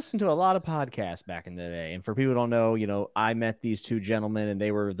 I listened to a lot of podcasts back in the day. And for people who don't know, you know, I met these two gentlemen and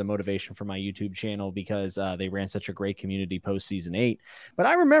they were the motivation for my YouTube channel because they ran such a great community post season 8. But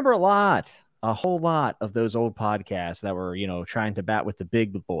I remember a whole lot of those old podcasts that were, you know, trying to bat with the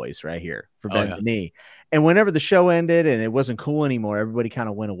big boys right here for Ben the Knee. And whenever the show ended and it wasn't cool anymore, everybody kind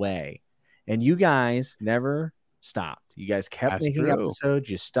of went away. And you guys never stopped. You guys kept making episodes.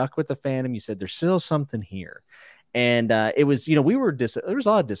 You stuck with the fandom. You said there's still something here. And it was, you know, there was a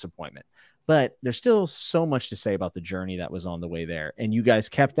lot of disappointment, but there's still so much to say about the journey that was on the way there. And you guys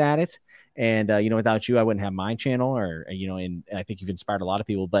kept at it. And, you know, without you, I wouldn't have my channel or, you know, and I think you've inspired a lot of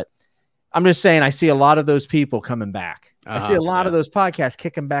people. But I'm just saying, I see a lot of those people coming back. I see a lot of those podcasts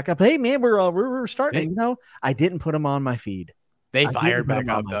kicking back up. Hey, man, we're starting. You know, I didn't put them on my feed. They fired back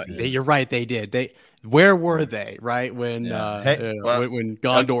up. You're right. They did. Where were they? Right when when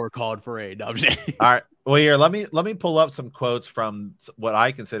Gondor called for aid. No, all right. Well, here let me pull up some quotes from what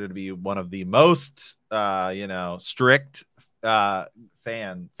I consider to be one of the most strict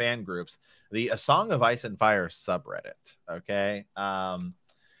fan groups, the A Song of Ice and Fire subreddit. Okay.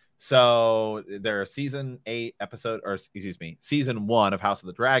 So their season 1 of House of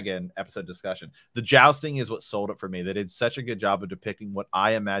the Dragon episode discussion. The jousting is what sold it for me. They did such a good job of depicting what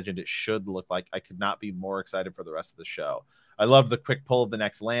I imagined it should look like. I could not be more excited for the rest of the show. I love the quick pull of the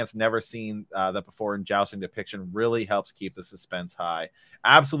next lance. Never seen that before in jousting depiction. Really helps keep the suspense high.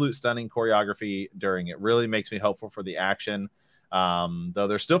 Absolute stunning choreography during it. Really makes me hopeful for the action. Though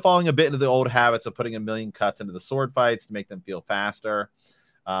they're still falling a bit into the old habits of putting a million cuts into the sword fights to make them feel faster.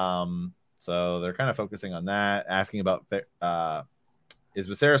 So they're kind of focusing on that, asking about is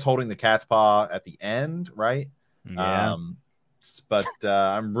Viserys holding the cat's paw at the end, right? Yeah. But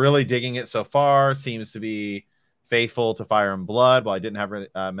I'm really digging it so far. Seems to be faithful to Fire and Blood. Well, I didn't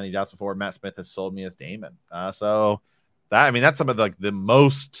have many doubts before. Matt Smith has sold me as Daemon. So that's some of the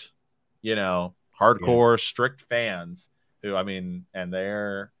most, hardcore strict fans who, and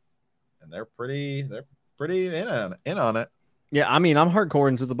they're pretty in on it. Yeah, I'm hardcore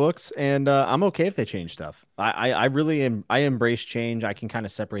into the books, and I'm okay if they change stuff. I really am. I embrace change. I can kind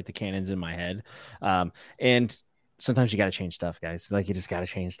of separate the canons in my head, and sometimes you got to change stuff, guys. Like you just got to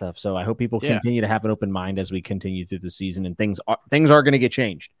change stuff. So I hope people continue to have an open mind as we continue through the season, and things are going to get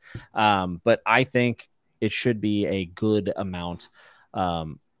changed. But I think it should be a good amount, a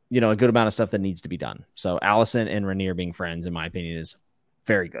good amount of stuff that needs to be done. So Alicent and Rhaenyra being friends, in my opinion, is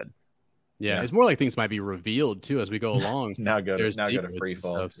very good. Yeah, it's more like things might be revealed too as we go along. now go to free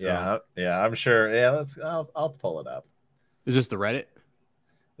fall. So. Yeah, I'm sure. Yeah, I'll pull it up. Is this the Reddit?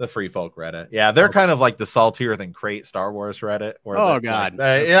 The Free Folk Reddit. Yeah, they're kind of like the saltier than Crate Star Wars Reddit. Where God.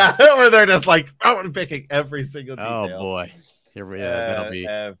 Where they're just like, I'm picking every single detail. Oh boy. That'll be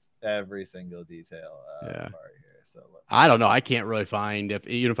every single detail. Part here. So I don't know. I can't really find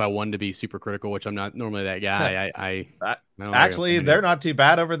even if I wanted to be super critical, which I'm not normally that guy. Actually, they're not too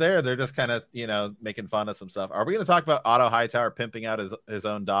bad over there. They're just kind of making fun of some stuff. Are we going to talk about Otto Hightower pimping out his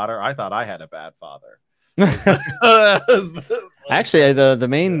own daughter? I thought I had a bad father. Actually, the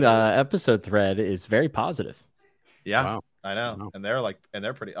main episode thread is very positive. Yeah, wow. I know. Wow. And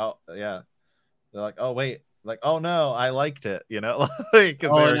they're pretty. Oh yeah, they're like, oh wait. Like, oh no, I liked it, because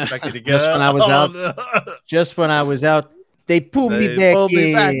they're expecting to get just when I was out. No. Just when I was out, they pulled me back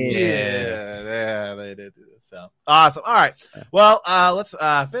in. Yeah, they did do this. So awesome. All right, well, let's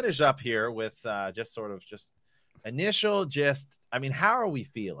finish up here with just initial. How are we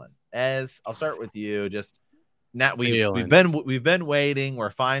feeling? As I'll start with you. Just now, we've been waiting. We're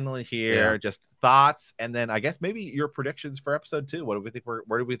finally here. Yeah. Just thoughts, and then I guess maybe your predictions for episode 2. Where do we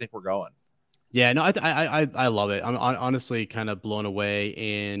think we're going? Yeah, no, I love it. I'm honestly kind of blown away,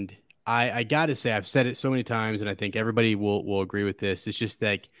 and I got to say, I've said it so many times, and I think everybody will agree with this. It's just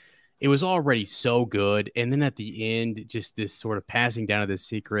like, it was already so good. And then at the end, just this sort of passing down of this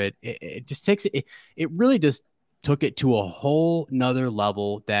secret, it just takes it. It really just took it to a whole nother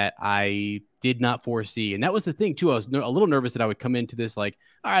level that I did not foresee. And that was the thing too. I was a little nervous that I would come into this like,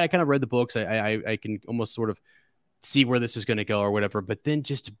 all right, I kind of read the books. I can almost sort of see where this is going to go or whatever. But then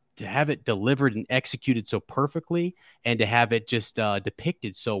just to have it delivered and executed so perfectly, and to have it just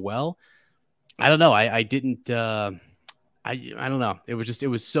depicted so well, I don't know. I didn't. I don't know. It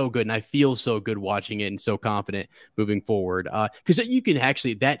was so good, and I feel so good watching it, and so confident moving forward. Because you can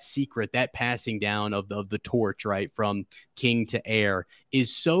actually, that secret, that passing down of the torch, right, from king to heir,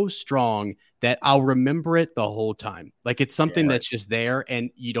 is so strong that I'll remember it the whole time. Like, it's something that's just there, and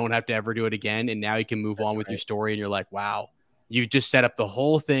you don't have to ever do it again. And now you can move on with your story, and you're like, wow, you just set up the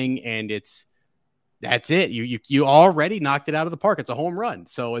whole thing, and that's it. You already knocked it out of the park. It's a home run.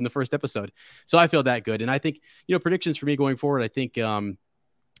 So in the first episode, so I feel that good. And I think, predictions for me going forward, I think,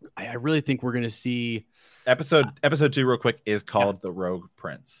 I really think we're going to see episode 2 real quick is called The Rogue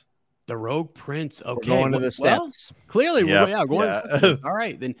Prince. The Rogue Prince. Okay. We're going to the steps. Clearly. We're going to the steps. All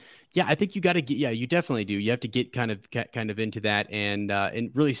right. Then, yeah, I think you got to get, you definitely do. You have to get kind of into that and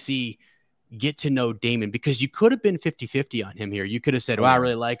really get to know Daemon, because you could have been 50-50 on him here. You could have said, well, I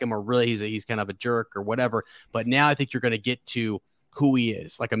really like him, or really he's kind of a jerk or whatever. But now I think you're going to get to who he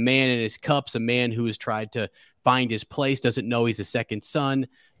is, like a man in his cups, a man who has tried to find his place, doesn't know he's a second son.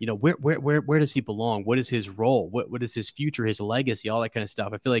 Where does he belong? What is his role? What is his future, his legacy, all that kind of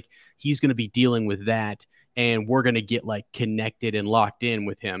stuff. I feel like he's going to be dealing with that, and we're going to get like connected and locked in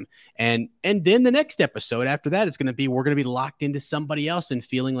with him. And then the next episode after that is going to be, we're going to be locked into somebody else and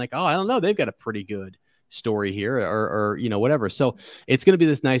feeling like, oh, I don't know, they've got a pretty good story here, or whatever. So it's going to be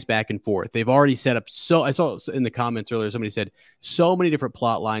this nice back and forth. They've already set up. So I saw in the comments earlier, somebody said so many different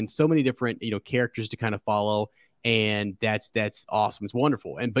plot lines, so many different, characters to kind of follow. And that's awesome. It's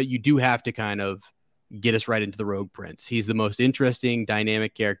wonderful. But you do have to kind of get us right into the Rogue Prince. He's the most interesting,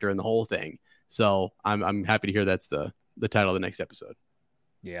 dynamic character in the whole thing. So I'm happy to hear that's the title of the next episode.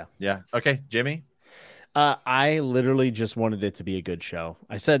 Yeah. Okay, Jimmy. I literally just wanted it to be a good show.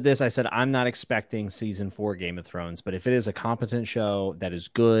 I said I'm not expecting season 4 Game of Thrones, but if it is a competent show that is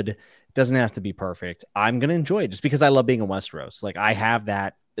good, it doesn't have to be perfect, I'm going to enjoy it just because I love being in Westeros. Like, I have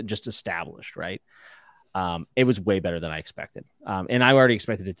that just established, right? It was way better than I expected. And I already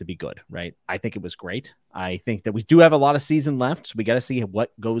expected it to be good, right? I think it was great. I think that we do have a lot of season left, so we got to see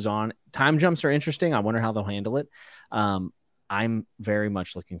what goes on. Time jumps are interesting. I wonder how they'll handle it. I'm very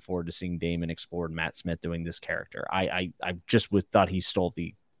much looking forward to seeing Daemon explored, Matt Smith doing this character. I just thought he stole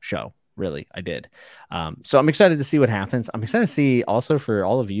the show. Really, I did. So I'm excited to see what happens. I'm excited to see also for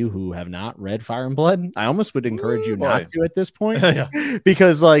all of you who have not read Fire and Blood. I almost would encourage you not to at this point,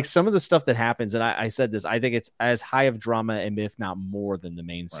 because like some of the stuff that happens, and I said this, I think it's as high of drama and if not more than the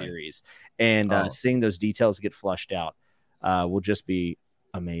main series. And seeing those details get flushed out will just be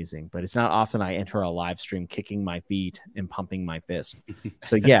amazing. But it's not often I enter a live stream kicking my feet and pumping my fist.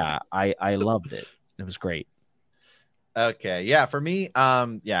 So yeah, I loved it. It was great. Okay, yeah, for me,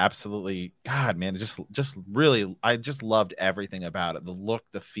 absolutely. God, man, just really, I just loved everything about it. The look,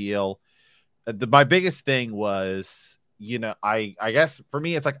 the feel. My biggest thing was, I guess for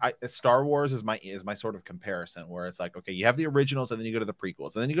me, it's like Star Wars is my sort of comparison, where it's like, okay, you have the originals, and then you go to the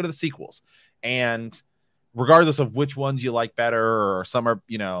prequels, and then you go to the sequels, and regardless of which ones you like better, or some are,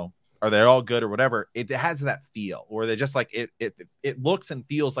 are they all good or whatever, it has that feel, or they just like it looks and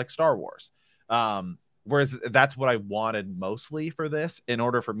feels like Star Wars. Whereas that's what I wanted mostly for this, in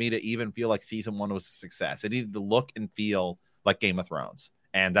order for me to even feel like season 1 was a success. It needed to look and feel like Game of Thrones.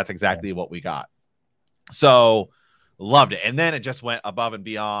 And that's exactly what we got. So loved it. And then it just went above and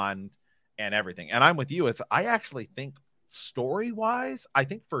beyond and everything. And I'm with you. I actually think story-wise, I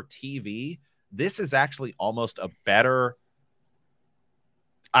think for TV, this is actually almost a better,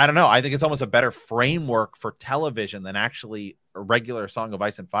 I don't know, I think it's almost a better framework for television than actually a regular Song of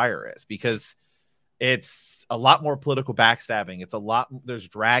Ice and Fire is, because it's a lot more political backstabbing. There's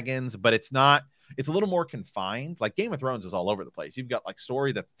dragons, but it's a little more confined. Like Game of Thrones is all over the place. You've got like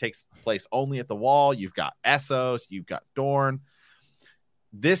story that takes place only at the Wall. You've got Essos, you've got Dorne.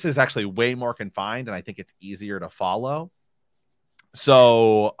 This is actually way more confined, and I think it's easier to follow.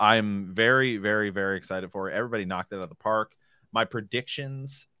 So I'm very, very, very excited for it. Everybody knocked it out of the park. My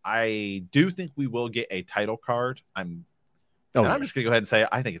predictions, I do think we will get a title card. I'm just going to go ahead and say,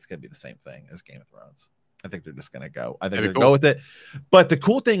 I think it's going to be the same thing as Game of Thrones. I think they're just going to go. I think they're going to go with it. But the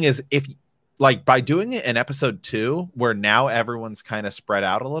cool thing is, if like by doing it in episode 2, where now everyone's kind of spread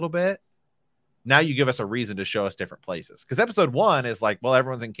out a little bit, now you give us a reason to show us different places. Because episode 1 is like, well,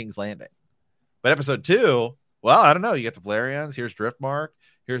 everyone's in King's Landing. But episode 2, well, I don't know. You get the Valerians. Here's Driftmark.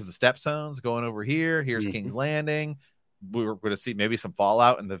 here's the Stepstones going over here. Here's King's Landing. We're going to see maybe some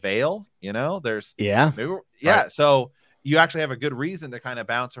fallout in the Vale. There's Right. So you actually have a good reason to kind of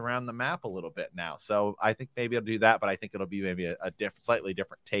bounce around the map a little bit now. So I think maybe I'll do that, but I think it'll be maybe a slightly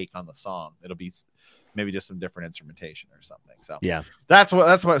different take on the song. It'll be maybe just some different instrumentation or something. So yeah, that's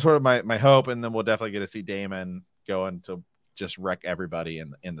what sort of my hope. And then we'll definitely get to see Damon going to just wreck everybody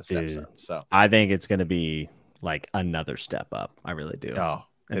in the Stepstones. So I think it's going to be like another step up. I really do. Oh,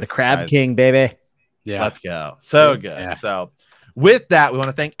 and the Crab King, baby. Yeah, let's go. So good. Yeah. So with that, we want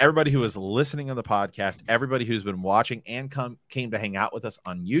to thank everybody who is listening on the podcast, everybody who's been watching and came to hang out with us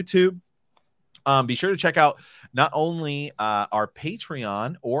on YouTube. Be sure to check out not only our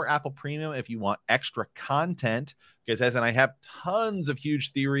Patreon or Apple Premium if you want extra content, because Ez and I have tons of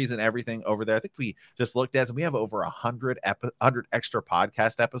huge theories and everything over there. I think we just looked at, and we have over 100 extra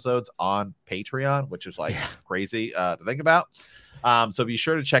podcast episodes on Patreon, which is crazy to think about. So be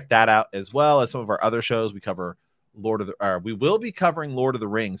sure to check that out, as well as some of our other shows. We cover we will be covering Lord of the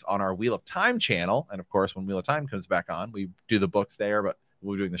Rings on our Wheel of Time channel. And of course, when Wheel of Time comes back on, we do the books there, but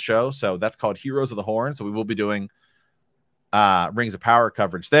we'll be doing the show. So that's called Heroes of the Horn. So we will be doing Rings of Power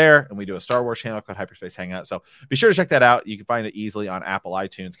coverage there. And we do a Star Wars channel called Hyperspace Hangout. So be sure to check that out. You can find it easily on Apple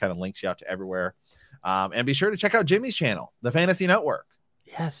iTunes, kind of links you out to everywhere. And be sure to check out Jimmy's channel, The Fantasy Network.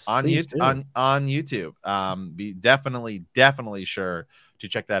 Yes, on YouTube. Be definitely sure to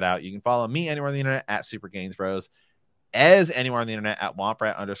check that out. You can follow me anywhere on the internet at Super Games Bros, as anywhere on the internet at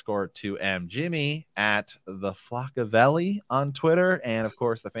Womprat_2M, Jimmy at the Flockavelli on Twitter, and of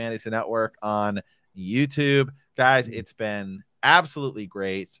course the Fantasy Network on YouTube. Guys, it's been absolutely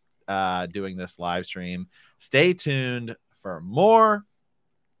great doing this live stream. Stay tuned for more,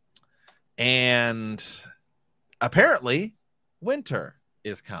 and apparently winter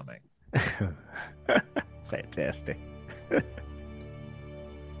is coming. Fantastic.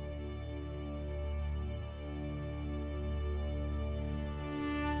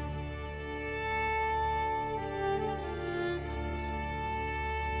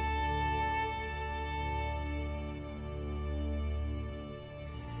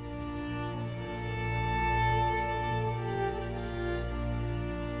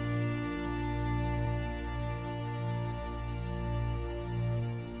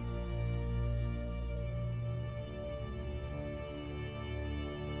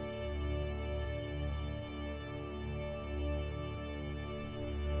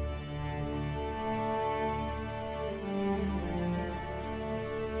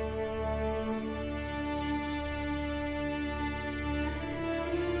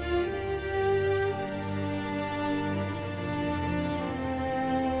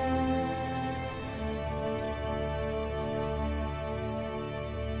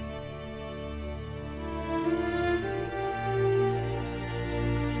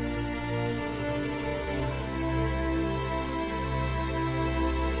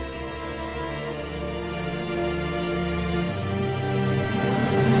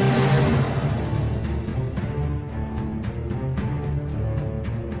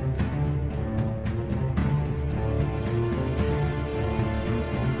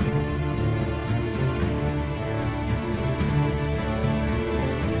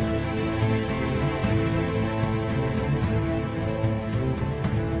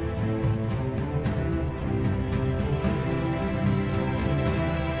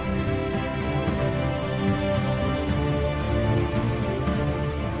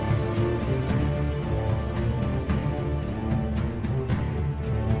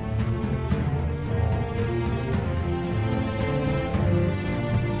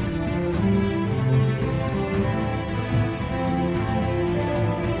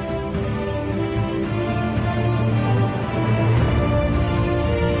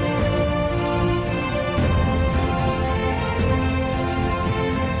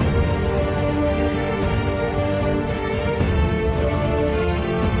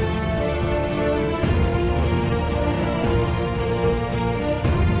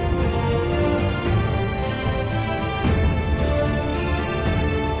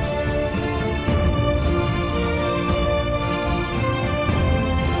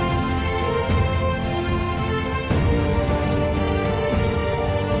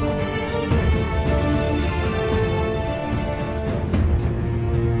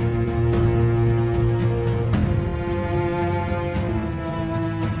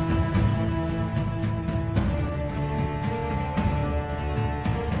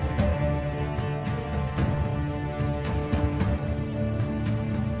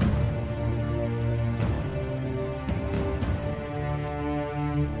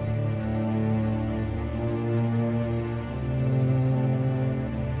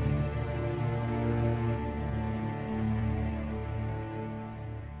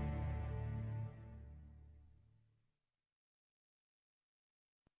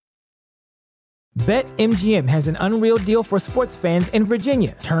 BetMGM has an unreal deal for sports fans in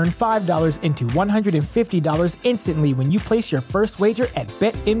Virginia. Turn $5 into $150 instantly when you place your first wager at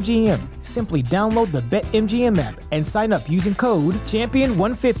BetMGM. Simply download the BetMGM app and sign up using code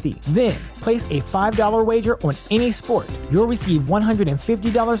Champion150. Then, place a $5 wager on any sport. You'll receive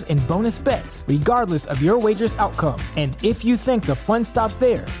 $150 in bonus bets, regardless of your wager's outcome. And if you think the fun stops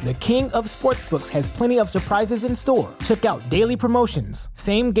there, the King of Sportsbooks has plenty of surprises in store. Check out daily promotions,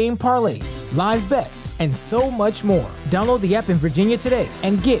 same-game parlays, live bets, and so much more. Download the app in Virginia today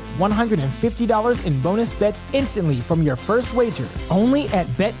and get $150 in bonus bets instantly from your first wager. Only at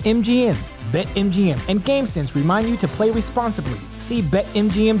BetMGM. BetMGM and GameSense remind you to play responsibly. See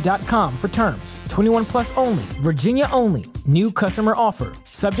BetMGM.com for terms. 21 plus only. Virginia only. New customer offer.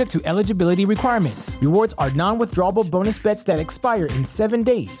 Subject to eligibility requirements. Rewards are non-withdrawable bonus bets that expire in 7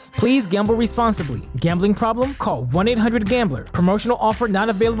 days. Please gamble responsibly. Gambling problem? Call 1-800-GAMBLER. Promotional offer not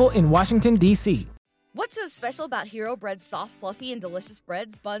available in Washington, D.C. What's so special about Hero Bread's soft, fluffy, and delicious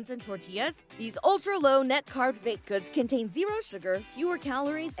breads, buns, and tortillas? These ultra-low net-carb baked goods contain 0 sugar, fewer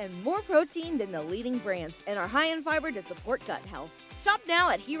calories, and more protein than the leading brands, and are high in fiber to support gut health. Shop now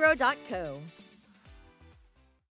at Hero.co.